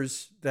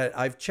 years that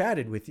I've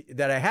chatted with you,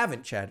 that I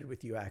haven't chatted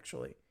with you,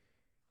 actually?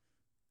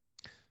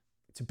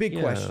 It's a big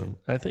question.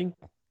 I think,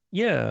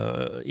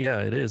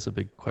 it is a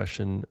big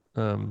question.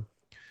 When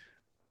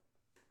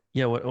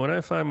I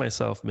find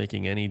myself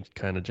making any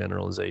kind of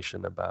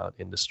generalization about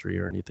industry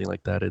or anything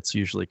like that, it's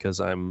usually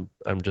because I'm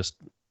just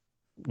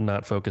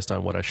not focused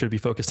on what I should be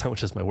focused on,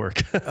 which is my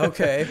work.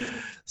 Okay.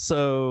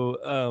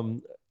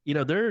 So, you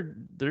know,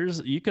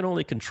 there's you can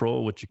only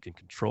control what you can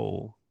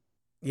control.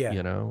 Yeah.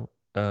 You know,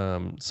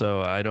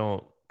 so I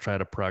don't try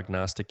to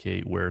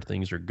prognosticate where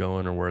things are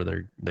going or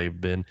where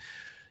they've been.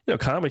 You know,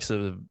 comics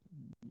have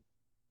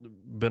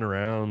been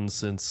around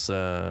since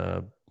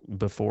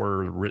before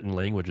written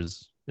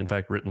languages. In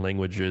fact, written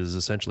language is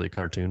essentially a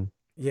cartoon.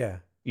 Yeah.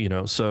 You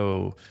know,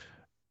 so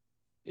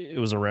it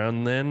was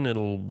around then.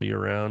 It'll be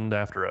around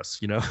after us.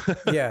 You know.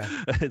 Yeah.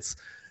 It's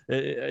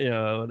you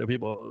know,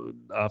 people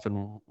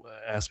often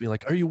ask me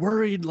like, "Are you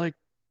worried like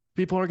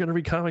people aren't going to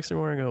read comics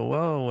anymore?" I go,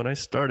 "Well, when I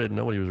started,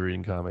 nobody was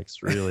reading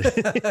comics, really."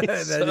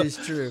 That is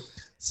true.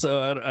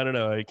 So I don't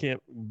know. I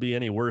can't be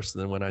any worse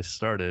than when I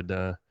started.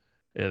 I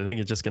think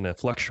it's just going to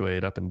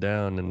fluctuate up and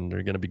down, and there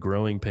are going to be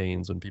growing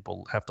pains when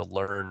people have to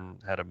learn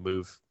how to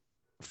move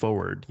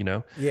forward, you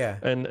know? Yeah.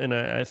 And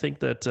I think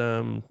that,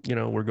 you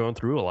know, we're going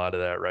through a lot of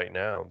that right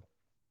now.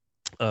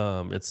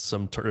 There's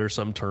some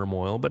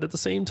turmoil, but at the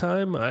same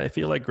time, I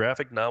feel like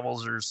graphic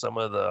novels are some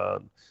of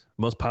the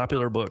most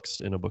popular books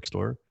in a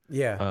bookstore.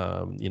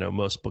 Yeah. You know,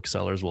 most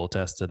booksellers will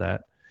attest to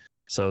that.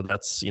 So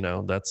that's, you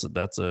know, that's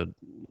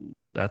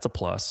a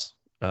plus.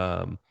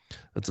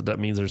 That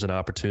means there's an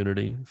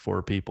opportunity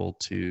for people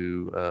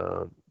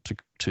to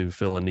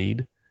fill a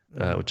need,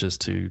 which is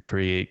to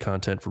create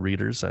content for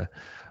readers.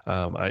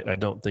 I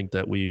don't think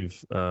that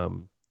we've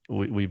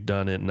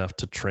done enough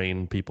to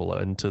train people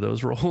into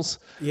those roles.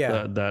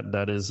 Yeah.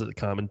 That is a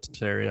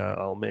commentary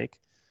I'll make.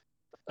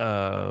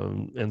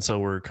 And so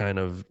we're kind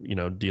of, you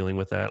know, dealing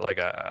with that. Like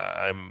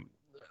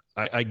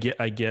I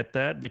get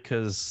that,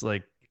 because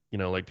like, you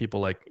know, like people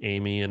like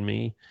Amy and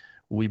me,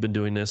 we've been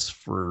doing this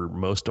for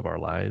most of our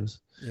lives.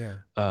 Yeah.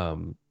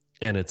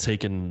 And it's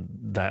taken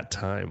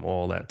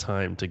all that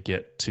time to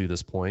get to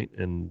this point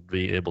and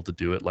be able to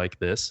do it like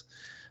this.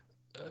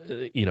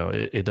 You know,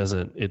 it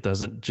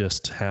doesn't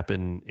just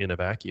happen in a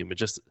vacuum.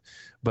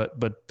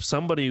 But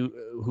somebody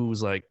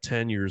who's like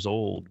 10 years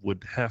old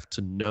would have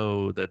to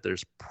know that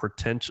there's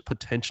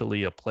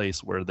potentially a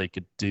place where they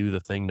could do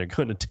the thing they're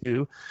going to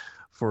do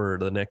for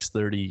the next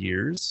 30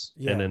 years,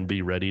 Yeah. and then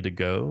be ready to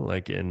go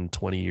like in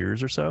 20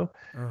 years or so.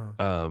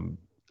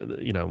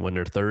 You know, when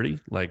they're 30,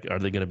 like, are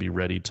they going to be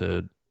ready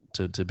to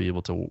be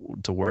able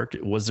to work?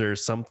 Was there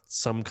some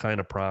kind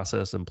of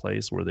process in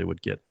place where they would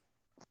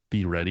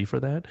be ready for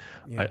that?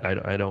 Yeah.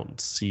 I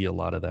don't see a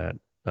lot of that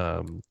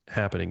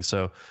happening.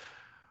 So,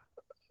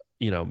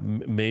 you know,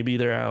 maybe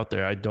they're out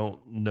there. I don't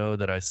know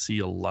that I see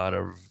a lot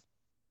of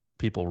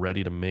people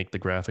ready to make the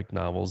graphic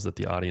novels that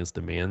the audience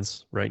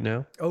demands right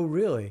now. Oh,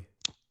 really?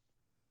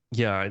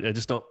 Yeah, I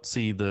just don't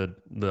see the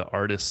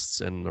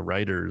artists and the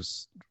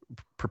writers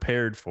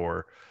prepared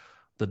for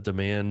the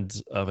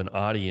demand of an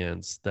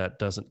audience that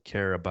doesn't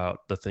care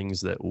about the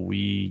things that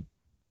we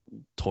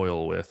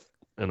toil with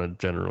on a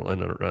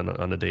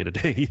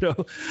day-to-day, you know,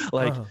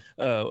 like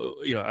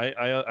you know,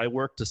 I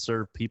work to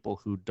serve people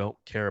who don't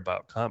care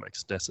about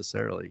comics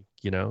necessarily.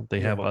 You know, they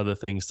have other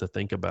things to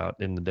think about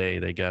in the day.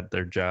 They got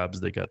their jobs,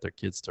 they got their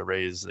kids to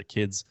raise, the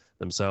kids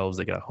themselves,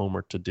 they got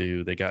homework to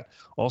do, they got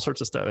all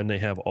sorts of stuff, and they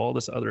have all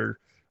this other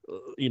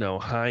you know,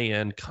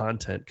 high-end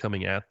content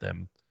coming at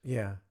them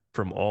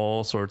from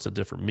all sorts of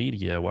different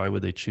media. Why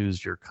would they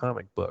choose your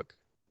comic book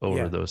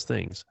over those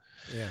things?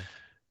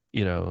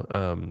 You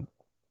know,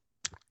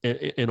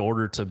 in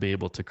order to be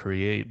able to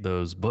create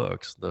those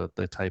books,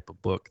 the type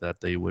of book that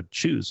they would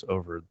choose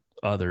over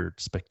other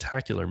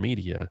spectacular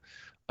media,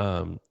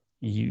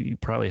 you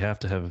probably have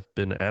to have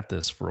been at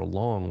this for a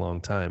long,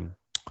 long time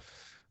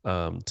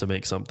to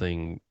make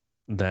something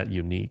that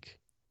unique.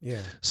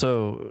 Yeah.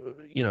 So,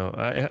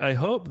 I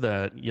hope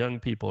that young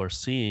people are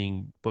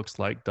seeing books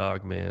like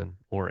Dogman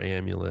or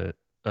Amulet,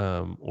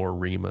 or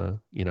Rima,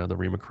 the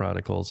Rima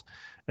Chronicles,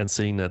 and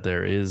seeing that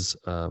there is,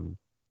 there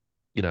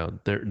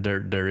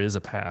is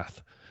a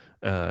path.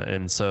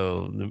 And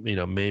so,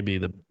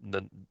 maybe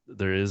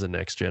there is a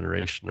next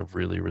generation of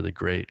really, really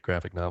great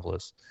graphic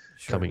novelists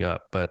Sure. coming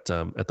up. But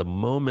at the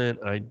moment,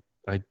 I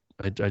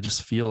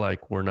just feel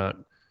like we're not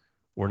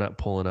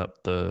pulling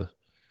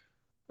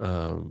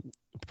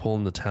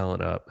the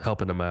talent up,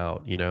 helping them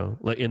out,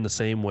 like in the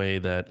same way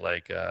that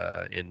like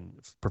in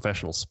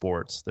professional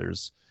sports,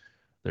 there's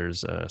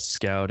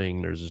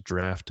scouting, there's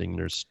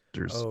drafting,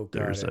 Oh, got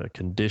there's it.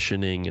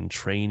 conditioning and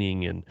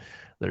training, and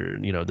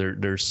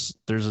there's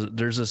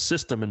a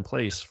system in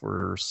place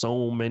for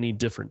so many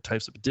different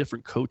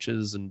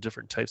coaches and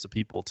different types of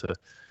people to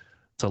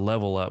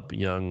level up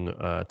young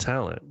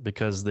talent,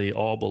 because they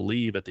all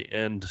believe at the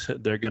end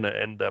they're going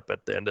to end up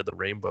at the end of the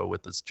rainbow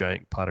with this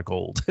giant pot of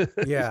gold.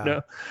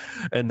 Yeah.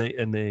 And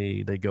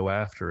they go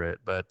after it.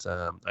 But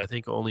I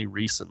think only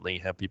recently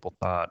have people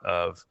thought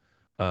of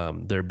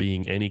there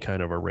being any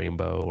kind of a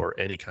rainbow or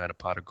any kind of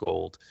pot of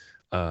gold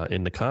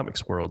in the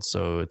comics world.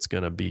 So it's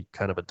going to be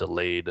kind of a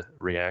delayed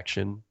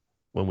reaction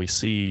when we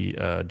see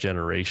a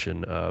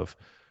generation of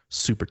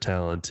super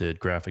talented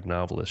graphic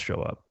novelists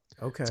show up.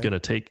 Okay. It's going to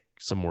take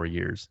some more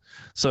years.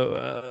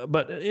 So,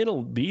 but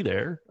it'll be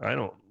there. I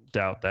don't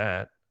doubt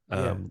that.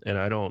 Yeah. And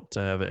I don't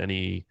have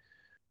any.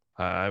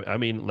 I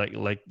mean,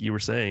 like you were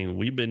saying,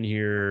 we've been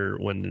here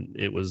when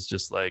it was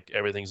just like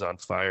everything's on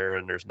fire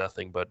and there's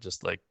nothing but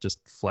just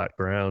flat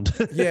ground.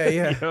 Yeah,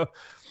 yeah.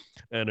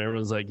 And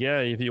everyone's like, yeah,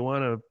 if you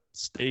want to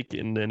stake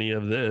in any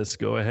of this,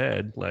 go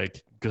ahead.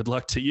 Like, good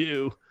luck to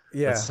you.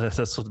 Yeah.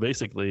 That's what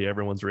basically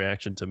everyone's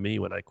reaction to me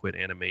when I quit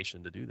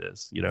animation to do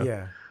this.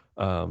 Yeah.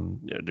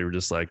 They were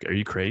just like, are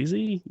you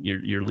crazy?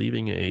 You're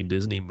leaving a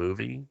Disney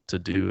movie to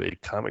do a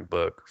comic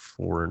book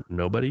for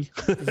nobody?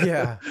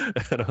 Yeah.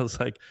 And I was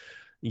like,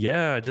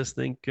 yeah, I just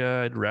think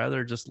I'd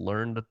rather just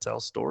learn to tell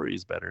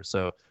stories better.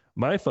 So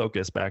my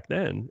focus back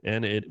then,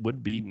 and it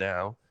would be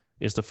now,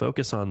 is to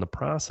focus on the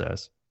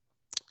process.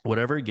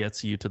 Whatever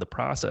gets you to the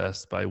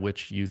process by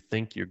which you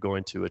think you're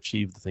going to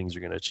achieve the things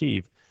you're going to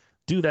achieve,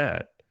 do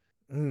that.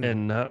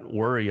 And not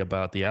worry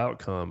about the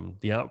outcome.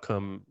 The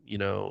outcome,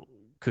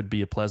 could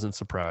be a pleasant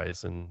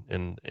surprise,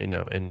 and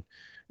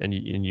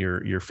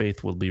your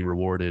faith will be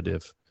rewarded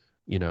if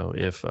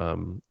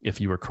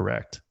you were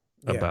correct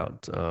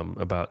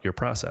about your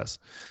process.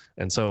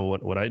 And so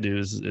what I do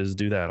is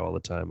do that all the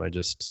time. I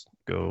just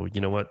go,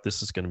 you know what,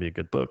 this is going to be a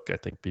good book. I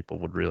think people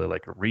would really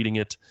like reading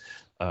it.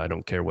 I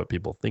don't care what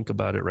people think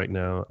about it right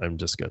now. I'm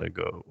just going to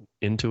go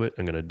into it.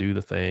 I'm going to do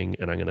the thing,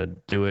 and I'm going to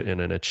do it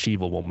in an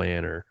achievable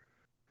manner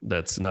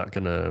that's not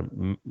going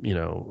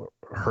to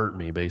hurt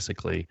me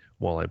basically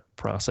while I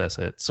process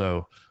it.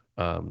 So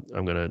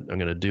I'm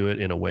gonna do it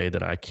in a way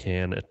that I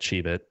can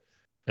achieve it,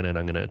 and then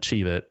I'm gonna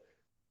achieve it,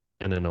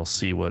 and then I'll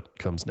see what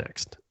comes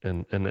next.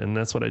 And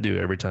that's what I do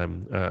every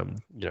time.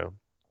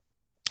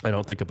 I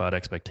don't think about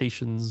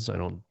expectations. I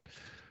don't,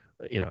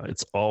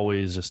 it's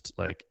always just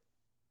like,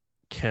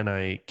 can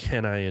I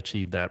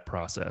achieve that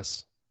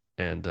process?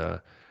 And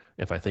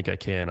if I think I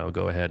can, I'll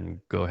go ahead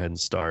and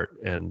start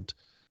and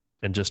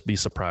just be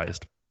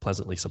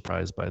pleasantly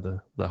surprised by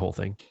the whole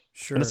thing.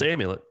 Sure. And it's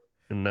Amulet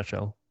in a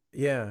nutshell.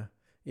 Yeah.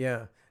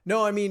 Yeah.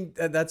 No, I mean,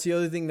 that's the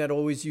other thing that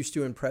always used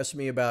to impress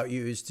me about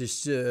you is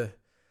just the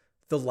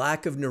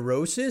lack of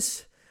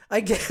neurosis,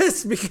 I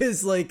guess,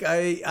 because like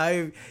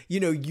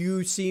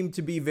you seem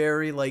to be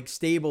very like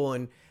stable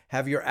and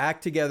have your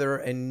act together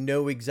and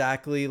know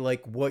exactly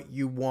like what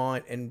you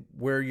want and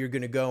where you're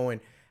going to go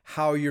and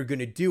how you're going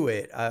to do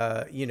it.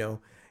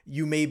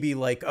 You may be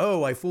like,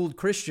 oh, I fooled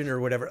Christian or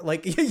whatever,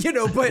 like,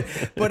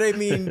 but I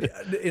mean,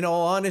 in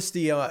all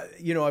honesty,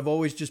 I've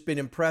always just been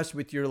impressed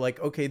with your like,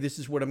 okay, this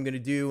is what I'm going to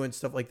do and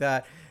stuff like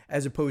that,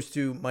 as opposed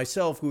to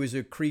myself, who is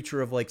a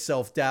creature of like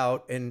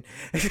self-doubt and,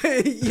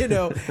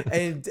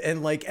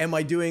 and like, am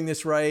I doing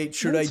this right?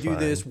 Should I do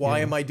this? Why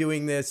am I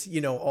doing this?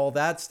 All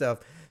that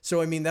stuff.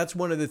 So, I mean, that's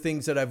one of the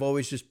things that I've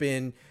always just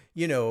been,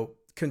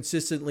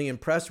 consistently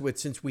impressed with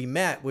since we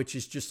met, which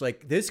is just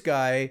like, this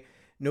guy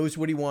knows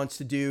what he wants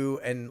to do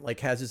and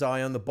like has his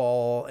eye on the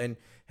ball and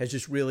has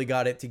just really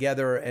got it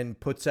together and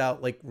puts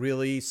out like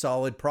really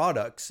solid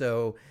products.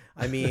 So,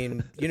 I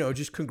mean,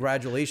 just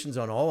congratulations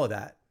on all of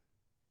that.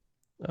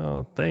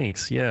 Oh,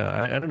 thanks.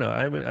 Yeah. I don't know.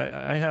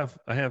 I have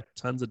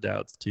tons of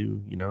doubts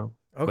too,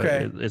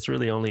 Okay. But it's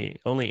really only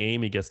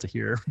Amy gets to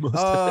hear most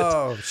of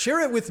Oh,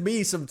 share it with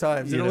me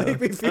sometimes. It'll make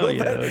me feel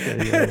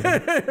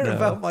better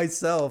about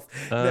myself.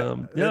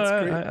 I'm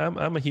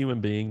a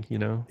human being,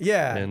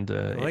 Yeah. And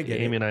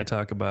Amy and I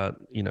talk about,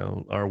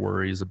 our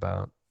worries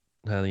about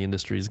how the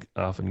industry's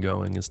often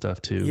going and stuff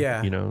too.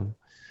 Yeah.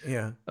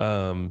 Yeah.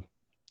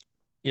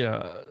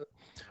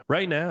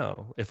 Right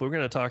now, if we're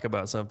going to talk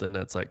about something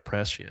that's like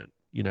prescient,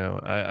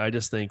 I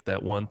just think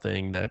that one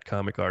thing that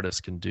comic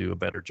artists can do a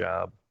better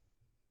job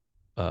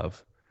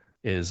of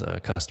is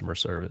customer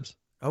service,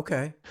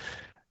 Okay.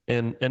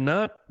 and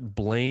not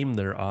blame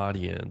their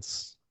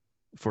audience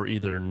for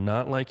either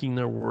not liking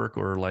their work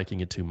or liking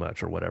it too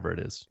much or whatever it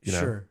is.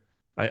 Sure.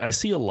 I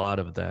see a lot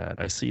of that.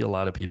 I see a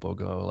lot of people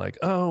go like,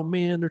 oh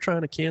man, they're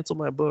trying to cancel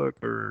my book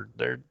or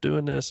they're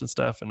doing this and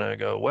stuff. And I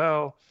go,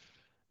 well,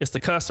 it's the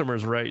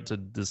customer's right to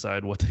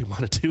decide what they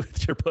want to do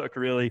with your book,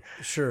 really.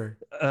 Sure.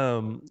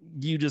 You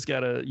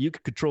can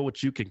control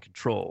what you can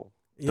control.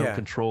 Yeah. Don't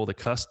control the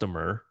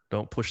customer.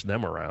 Don't push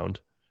them around.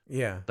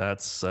 Yeah.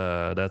 That's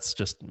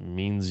just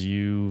means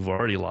you've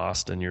already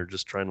lost and you're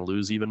just trying to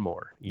lose even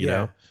more, you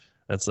know?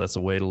 That's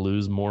a way to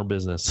lose more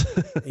business.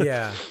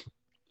 Yeah.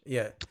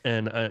 Yeah.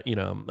 And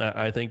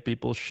I think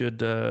people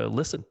should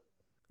listen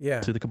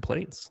to the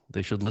complaints.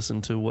 They should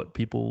listen to what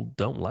people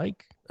don't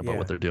like about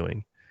what they're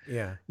doing.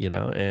 Yeah.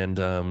 And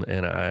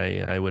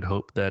I would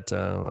hope that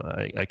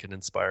I can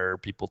inspire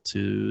people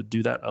to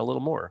do that a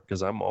little more,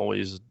 because I'm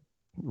always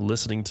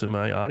listening to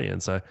my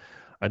audience. I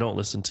don't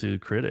listen to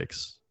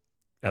critics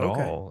at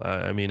all.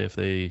 I mean, if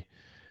they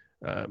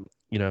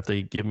if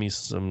they give me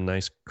some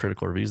nice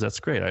critical reviews, that's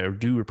great. I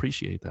do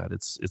appreciate that.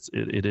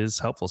 It is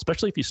helpful,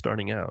 especially if you're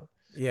starting out.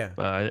 Yeah.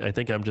 I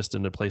think I'm just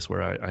in a place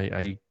where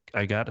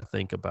I got to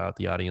think about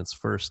the audience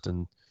first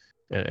and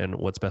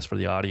what's best for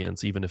the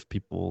audience, even if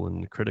people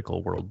in the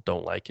critical world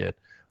don't like it.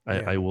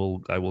 I will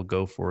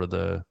go for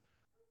the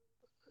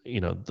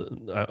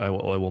I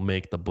will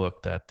make the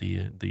book that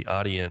the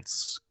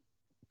audience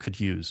could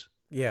use.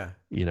 Yeah.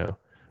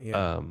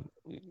 Yeah.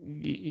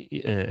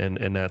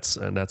 And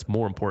that's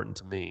more important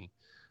to me.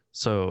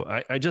 So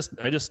I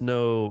just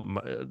know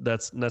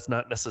that's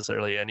not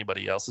necessarily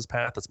anybody else's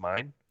path. It's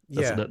mine.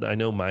 I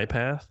know my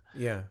path.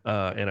 Yeah.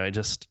 And I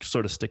just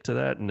sort of stick to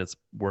that, and it's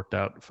worked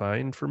out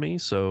fine for me.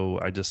 So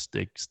I just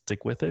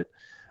stick with it.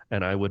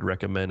 And I would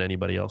recommend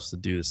anybody else to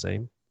do the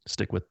same.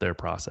 Stick with their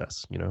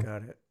process,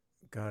 Got it.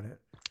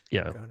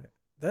 Yeah. Got it.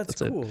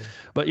 That's it. cool.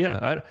 But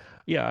I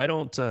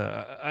don't,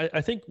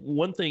 I think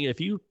one thing, if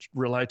you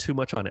rely too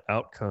much on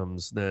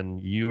outcomes, then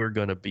you are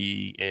going to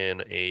be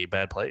in a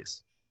bad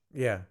place.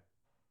 Yeah.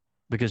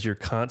 Because you're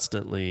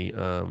constantly,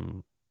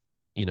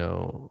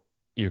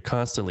 you're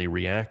constantly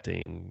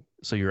reacting.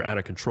 So you're out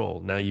of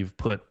control. Now you've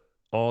put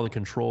all the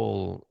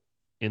control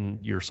in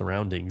your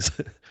surroundings.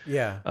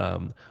 Yeah.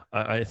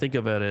 I think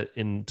about it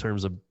in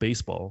terms of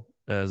baseball.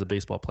 As a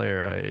baseball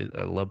player,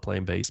 I love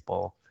playing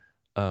baseball.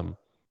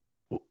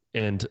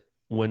 And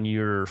when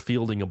you're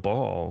fielding a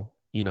ball,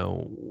 you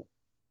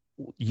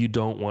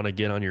don't want to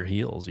get on your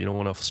heels. You don't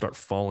want to start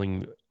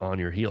falling on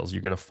your heels.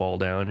 You're going to fall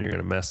down and you're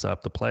going to mess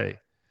up the play.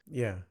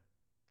 Yeah.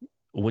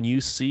 When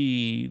you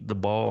see the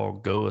ball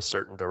go a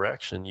certain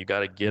direction, you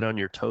got to get on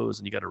your toes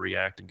and you got to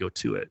react and go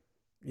to it.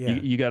 Yeah.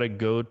 You got to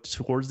go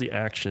towards the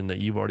action that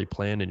you've already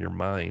planned in your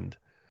mind.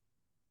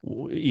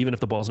 Even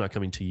if the ball's not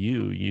coming to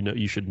you,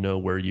 you should know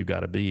where you got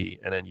to be.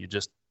 And then you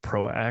just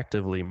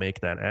proactively make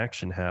that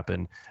action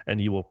happen.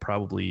 And you will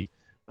probably,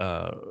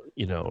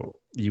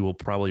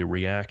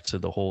 react to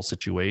the whole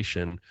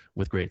situation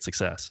with great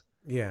success.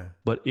 Yeah.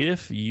 But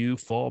if you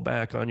fall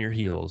back on your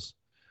heels,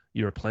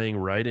 you're playing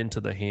right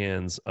into the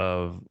hands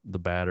of the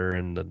batter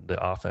and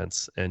the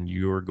offense, and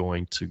you're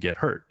going to get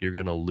hurt. You're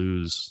going to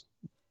lose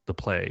the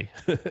play.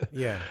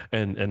 Yeah.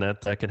 And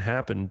that can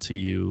happen to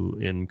you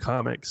in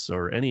comics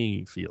or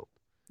any field.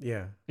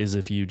 Yeah. Is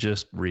if you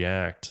just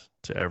react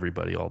to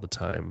everybody all the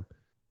time,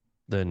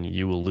 then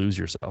you will lose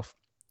yourself.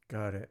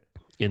 Got it.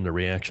 In the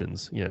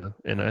reactions. Yeah.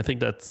 And I think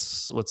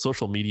that's what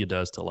social media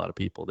does to a lot of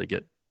people. They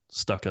get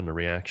stuck on the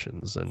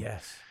reactions. And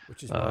yes,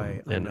 which is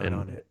why I'm not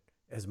on it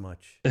as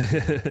much.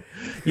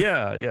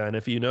 Yeah. And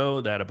if you know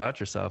that about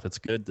yourself, it's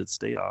good to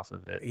stay off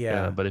of it.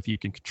 Yeah. But if you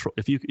can control,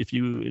 if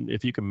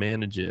you can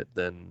manage it,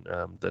 then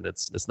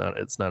it's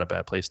not a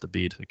bad place to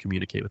be to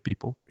communicate with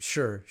people.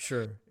 Sure.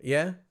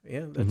 Yeah.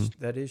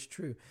 That is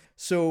true.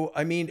 So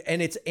I mean,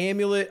 and it's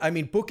Amulet. I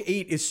mean, book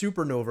 8 is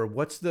Supernova.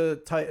 What's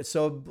the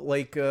sub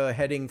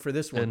heading for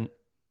this one? And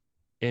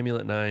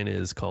Amulet 9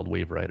 is called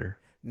Wave Rider.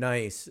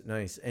 Nice.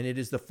 And it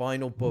is the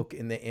final book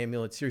in the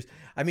Amulet series.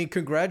 I mean,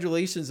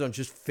 congratulations on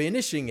just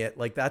finishing it.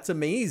 Like, that's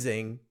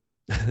amazing.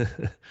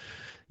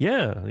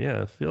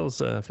 Yeah. Feels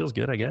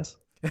good, I guess.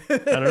 I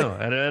don't know.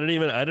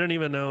 I don't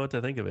even know what to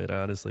think of it,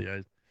 honestly.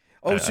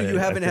 So you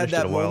haven't had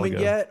that moment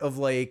ago. yet of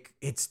like,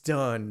 it's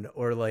done,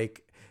 or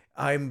like,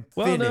 I'm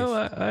finished? No,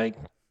 I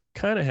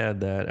kind of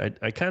had that.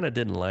 I kind of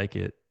didn't like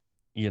it,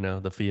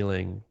 the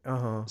feeling.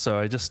 So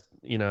I just,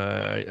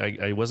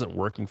 I wasn't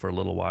working for a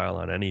little while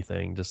on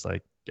anything. Just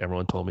like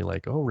everyone told me,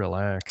 like, oh,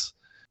 relax,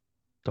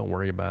 don't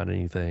worry about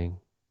anything.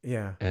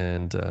 Yeah.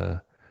 And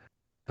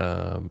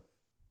I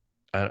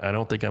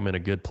don't think I'm in a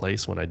good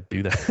place when I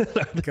do that.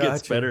 I think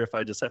it's better if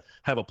I just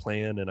have a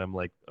plan and I'm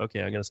like,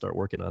 okay, I'm gonna start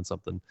working on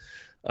something.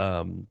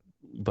 Yeah,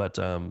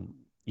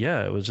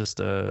 it was just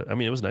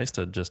it was nice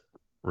to just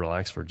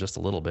relax for just a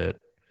little bit.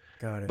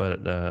 Got it.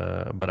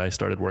 But I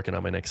started working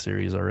on my next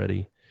series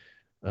already.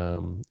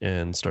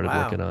 And started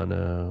working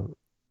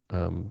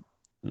on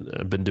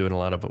I've been doing a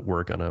lot of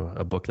work on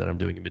a book that I'm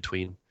doing in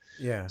between.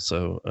 Yeah.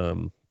 So,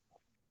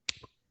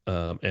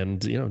 and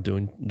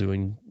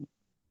doing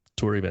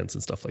tour events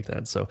and stuff like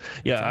that. So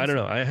yeah, I don't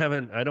know.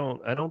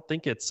 I don't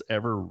think it's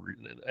ever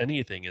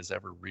anything is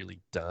ever really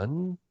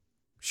done.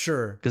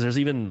 Sure. Because there's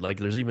even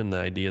the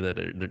idea that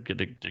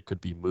it could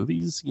be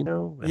movies, and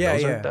Yeah,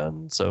 those yeah. aren't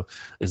done. So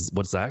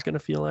what's that going to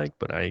feel like?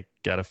 But I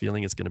got a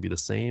feeling it's going to be the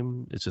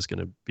same. It's just going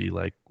to be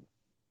like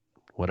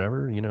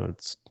whatever,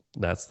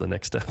 that's the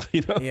next step,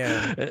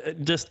 Yeah.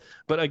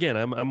 But again,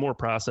 I'm more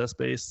process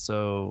based.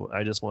 So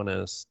I just want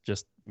to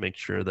just make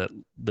sure that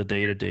the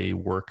day-to-day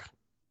work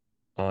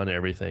on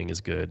everything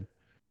is good.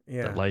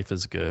 Yeah. That life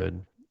is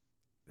good.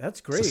 That's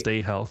So great.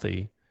 stay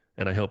healthy.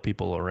 And I hope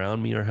people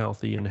around me are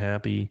healthy and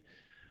happy.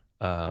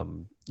 That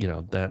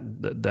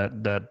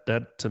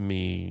to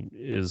me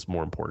is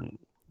more important.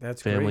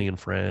 That's Family great. and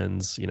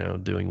friends,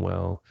 doing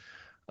well.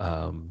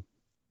 And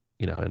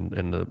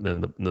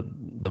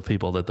the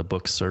people that the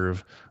books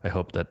serve, I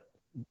hope that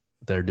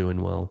they're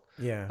doing well.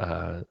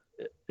 Yeah.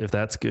 If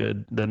that's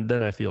good, then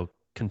I feel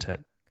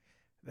content.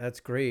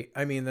 That's great.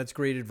 I mean, that's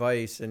great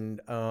advice. And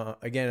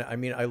again, I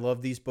mean, I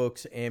love these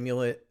books.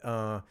 Amulet.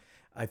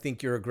 I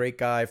think you're a great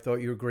guy. I've thought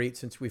you were great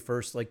since we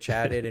first like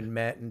chatted and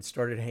met and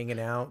started hanging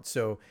out.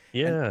 So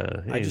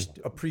yeah, I just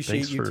appreciate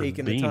thanks you for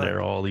taking the being time.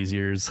 there all these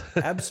years.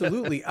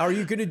 Absolutely. Are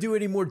you going to do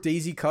any more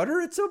Daisy Cutter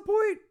at some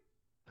point?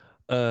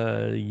 Yeah,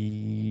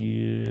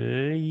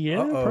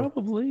 Uh-oh.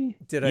 probably.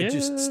 Did I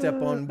just step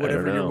on I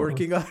whatever don't you're know.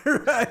 working on?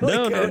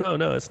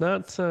 No. It's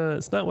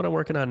not what I'm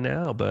working on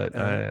now, but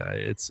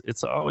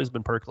it's always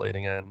been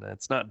percolating, and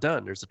it's not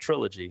done. There's a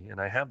trilogy, and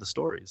I have the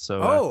stories.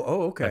 So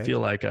okay. I feel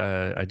like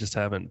I just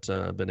haven't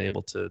been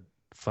able to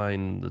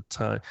find the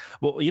time.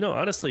 Well,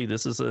 honestly,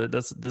 this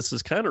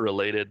is kind of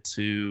related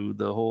to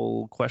the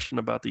whole question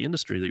about the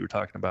industry that you were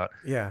talking about.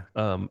 Yeah.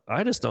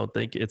 I just don't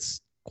think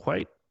it's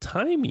quite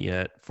time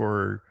yet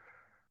for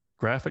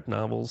graphic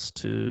novels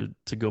to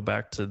go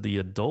back to the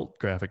adult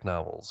graphic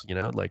novels,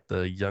 like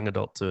the young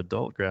adult to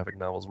adult graphic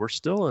novels. We're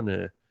still in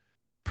a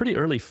pretty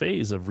early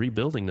phase of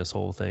rebuilding this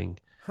whole thing.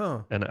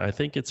 Huh. And I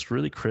think it's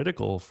really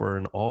critical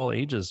for all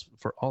ages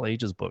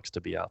books to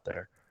be out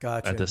there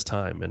Gotcha. at this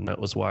time. And that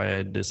was why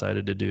I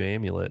decided to do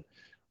Amulet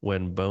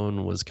when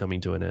Bone was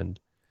coming to an end.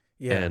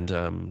 Yeah. And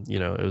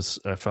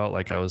I felt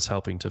like I was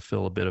helping to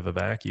fill a bit of a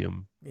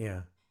vacuum.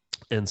 Yeah.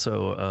 And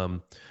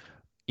so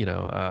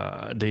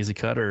Daisy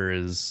Cutter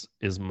is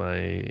it's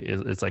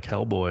like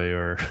Hellboy,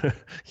 or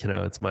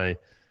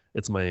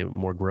it's my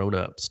more grown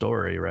up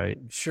story, right?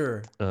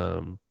 Sure.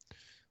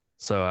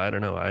 So I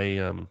don't know.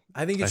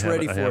 I think it's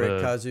ready for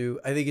it, Kazu.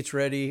 I think it's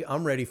ready.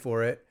 I'm ready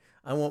for it.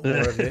 I want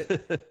more of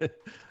it.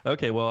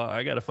 Okay, well,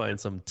 I got to find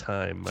some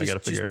time. I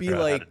got to figure out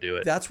how to do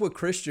it. That's what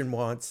Christian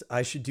wants.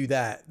 I should do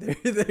that.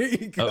 There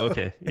you go. Oh,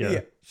 okay.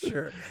 Yeah.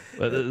 Sure.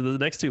 But the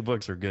next two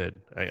books are good.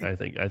 I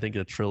think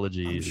a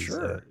trilogy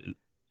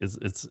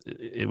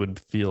it would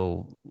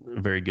feel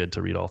very good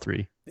to read all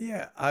three.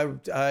 Yeah,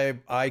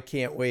 I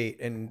can't wait,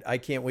 and I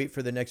can't wait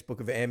for the next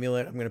book of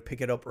Amulet. I'm going to pick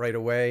it up right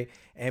away.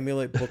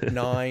 Amulet book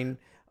 9.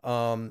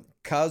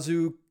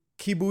 Kazu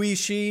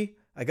Kibuishi.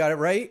 I got it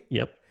right?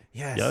 Yep.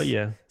 Yes. Oh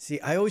yeah.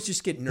 See, I always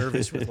just get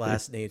nervous with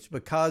last names.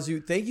 But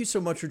Kazu, thank you so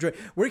much for joining.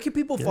 Where can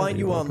people find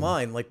you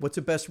online? Like, what's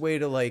the best way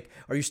to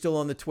are you still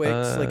on the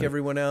Twix like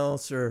everyone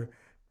else, or?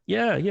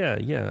 Yeah.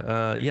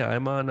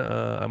 I'm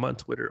on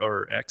Twitter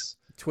or X.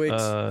 Twix.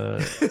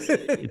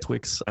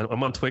 Twix.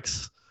 I'm on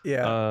Twix.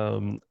 Yeah.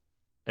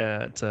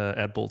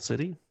 At Bolt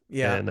City.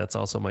 Yeah. And that's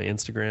also my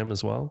Instagram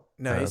as well.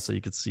 Nice. So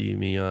you could see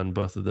me on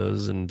both of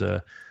those. And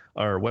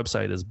our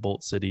website is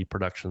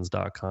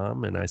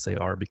boltcityproductions.com. And I say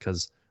R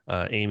because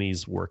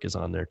Amy's work is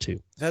on there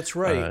too. That's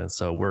right.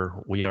 So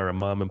we are a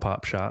mom and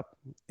pop shop.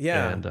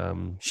 Yeah.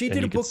 And she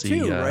did a book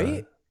too,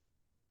 right?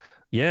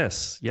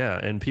 Yes. Yeah.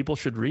 And people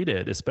should read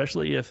it,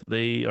 especially if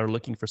they are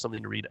looking for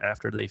something to read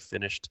after they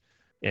finished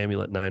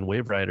Amulet 9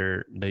 Wave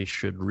Rider. They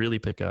should really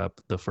pick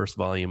up the first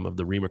volume of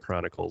the Rima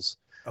Chronicles.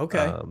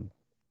 Okay.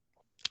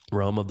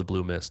 Realm of the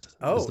Blue Mist.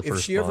 Oh,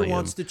 if she ever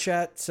wants to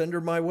chat, send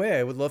her my way.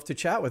 I would love to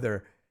chat with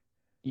her.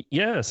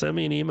 Yeah, send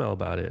me an email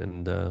about it,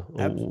 and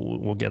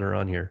we'll get her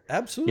on here.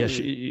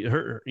 Absolutely.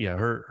 Yeah,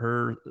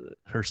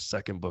 her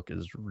second book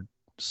is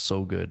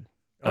so good.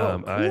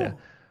 Oh, cool.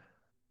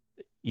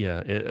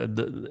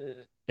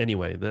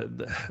 Anyway,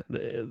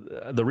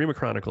 the Rima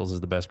Chronicles is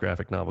the best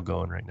graphic novel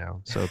going right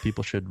now, so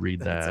people should read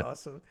that. That's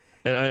awesome.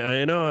 And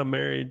I know I'm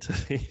married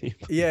to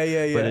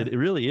yeah. But it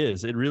really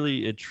is.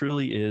 It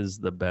truly is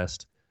the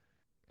best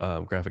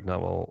graphic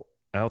novel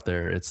out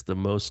there. It's the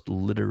most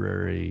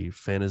literary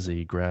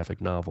fantasy graphic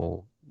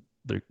novel,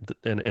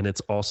 and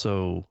it's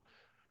also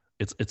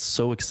it's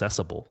so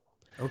accessible.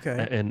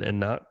 Okay. And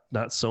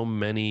not so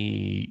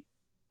many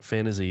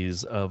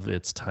fantasies of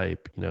its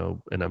type,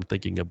 and I'm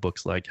thinking of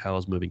books like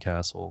Howl's Moving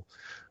Castle,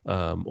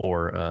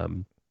 or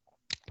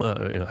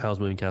Howl's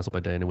Moving Castle by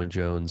Diana Wynne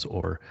Jones,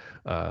 or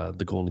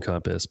The Golden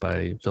Compass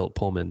by Philip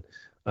Pullman.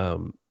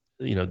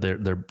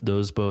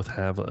 Those both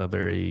have a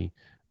very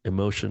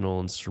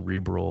emotional and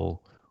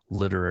cerebral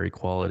literary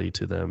quality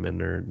to them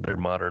and their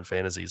modern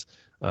fantasies.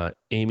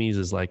 Amy's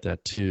is like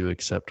that too,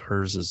 except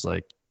hers is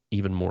like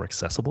even more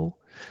accessible.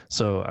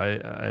 So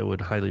I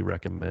would highly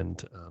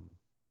recommend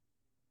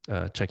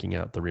checking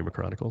out the Rima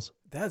Chronicles.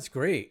 That's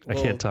great. I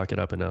can't talk it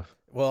up enough.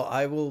 Well,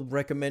 I will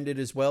recommend it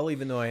as well,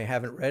 even though I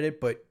haven't read it,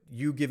 but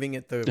you giving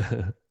it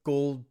the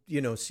gold,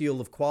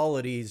 seal of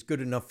quality is good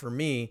enough for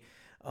me.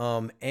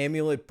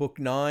 Amulet Book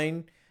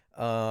 9.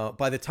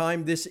 By the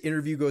time this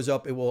interview goes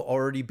up, it will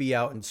already be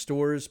out in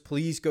stores.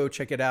 Please go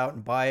check it out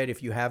and buy it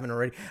if you haven't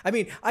already. I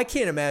mean, I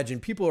can't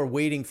imagine people are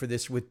waiting for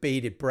this with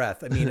bated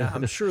breath. I mean,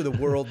 I'm sure the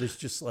world is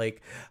just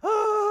like,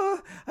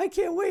 I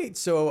can't wait.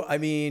 So, I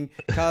mean,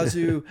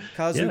 Kazu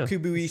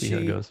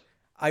Kabuishi,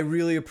 I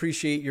really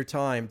appreciate your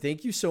time.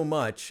 Thank you so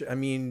much. I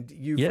mean,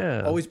 you've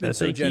always been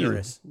so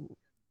generous.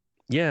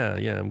 Yeah,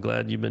 I'm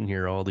glad you've been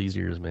here all these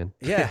years, man.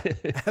 Yeah,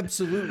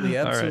 absolutely.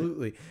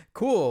 Right.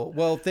 Cool.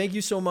 Well, thank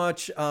you so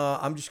much.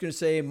 I'm just going to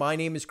say my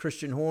name is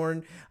Christian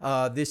Horn.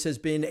 This has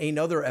been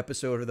another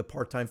episode of the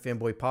Part-Time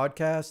Fanboy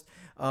Podcast.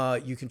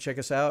 You can check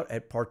us out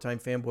at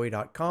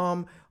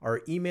parttimefanboy.com.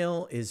 Our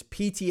email is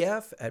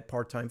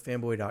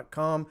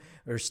ptf@parttimefanboy.com.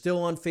 We're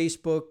still on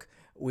Facebook.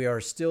 We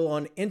are still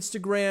on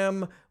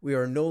Instagram. We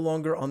are no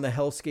longer on the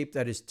hellscape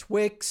that is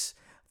Twix.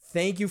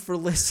 Thank you for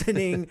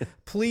listening.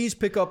 Please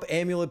pick up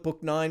Amulet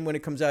Book 9 when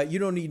it comes out. You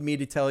don't need me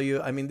to tell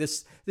you. I mean,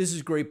 this is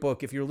a great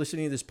book. If you're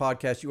listening to this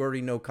podcast, you already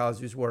know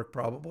Kazu's work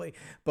probably.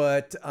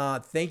 But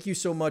thank you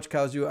so much,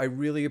 Kazu. I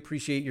really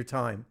appreciate your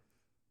time.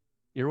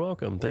 You're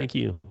welcome. Thank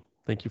you.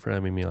 Thank you for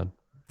having me on.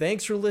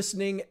 Thanks for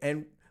listening,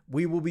 and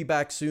we will be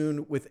back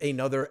soon with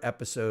another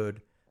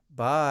episode.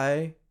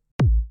 Bye.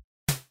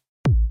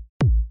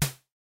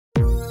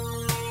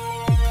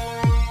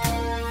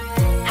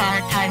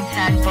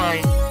 Part-Time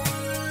Fanboy.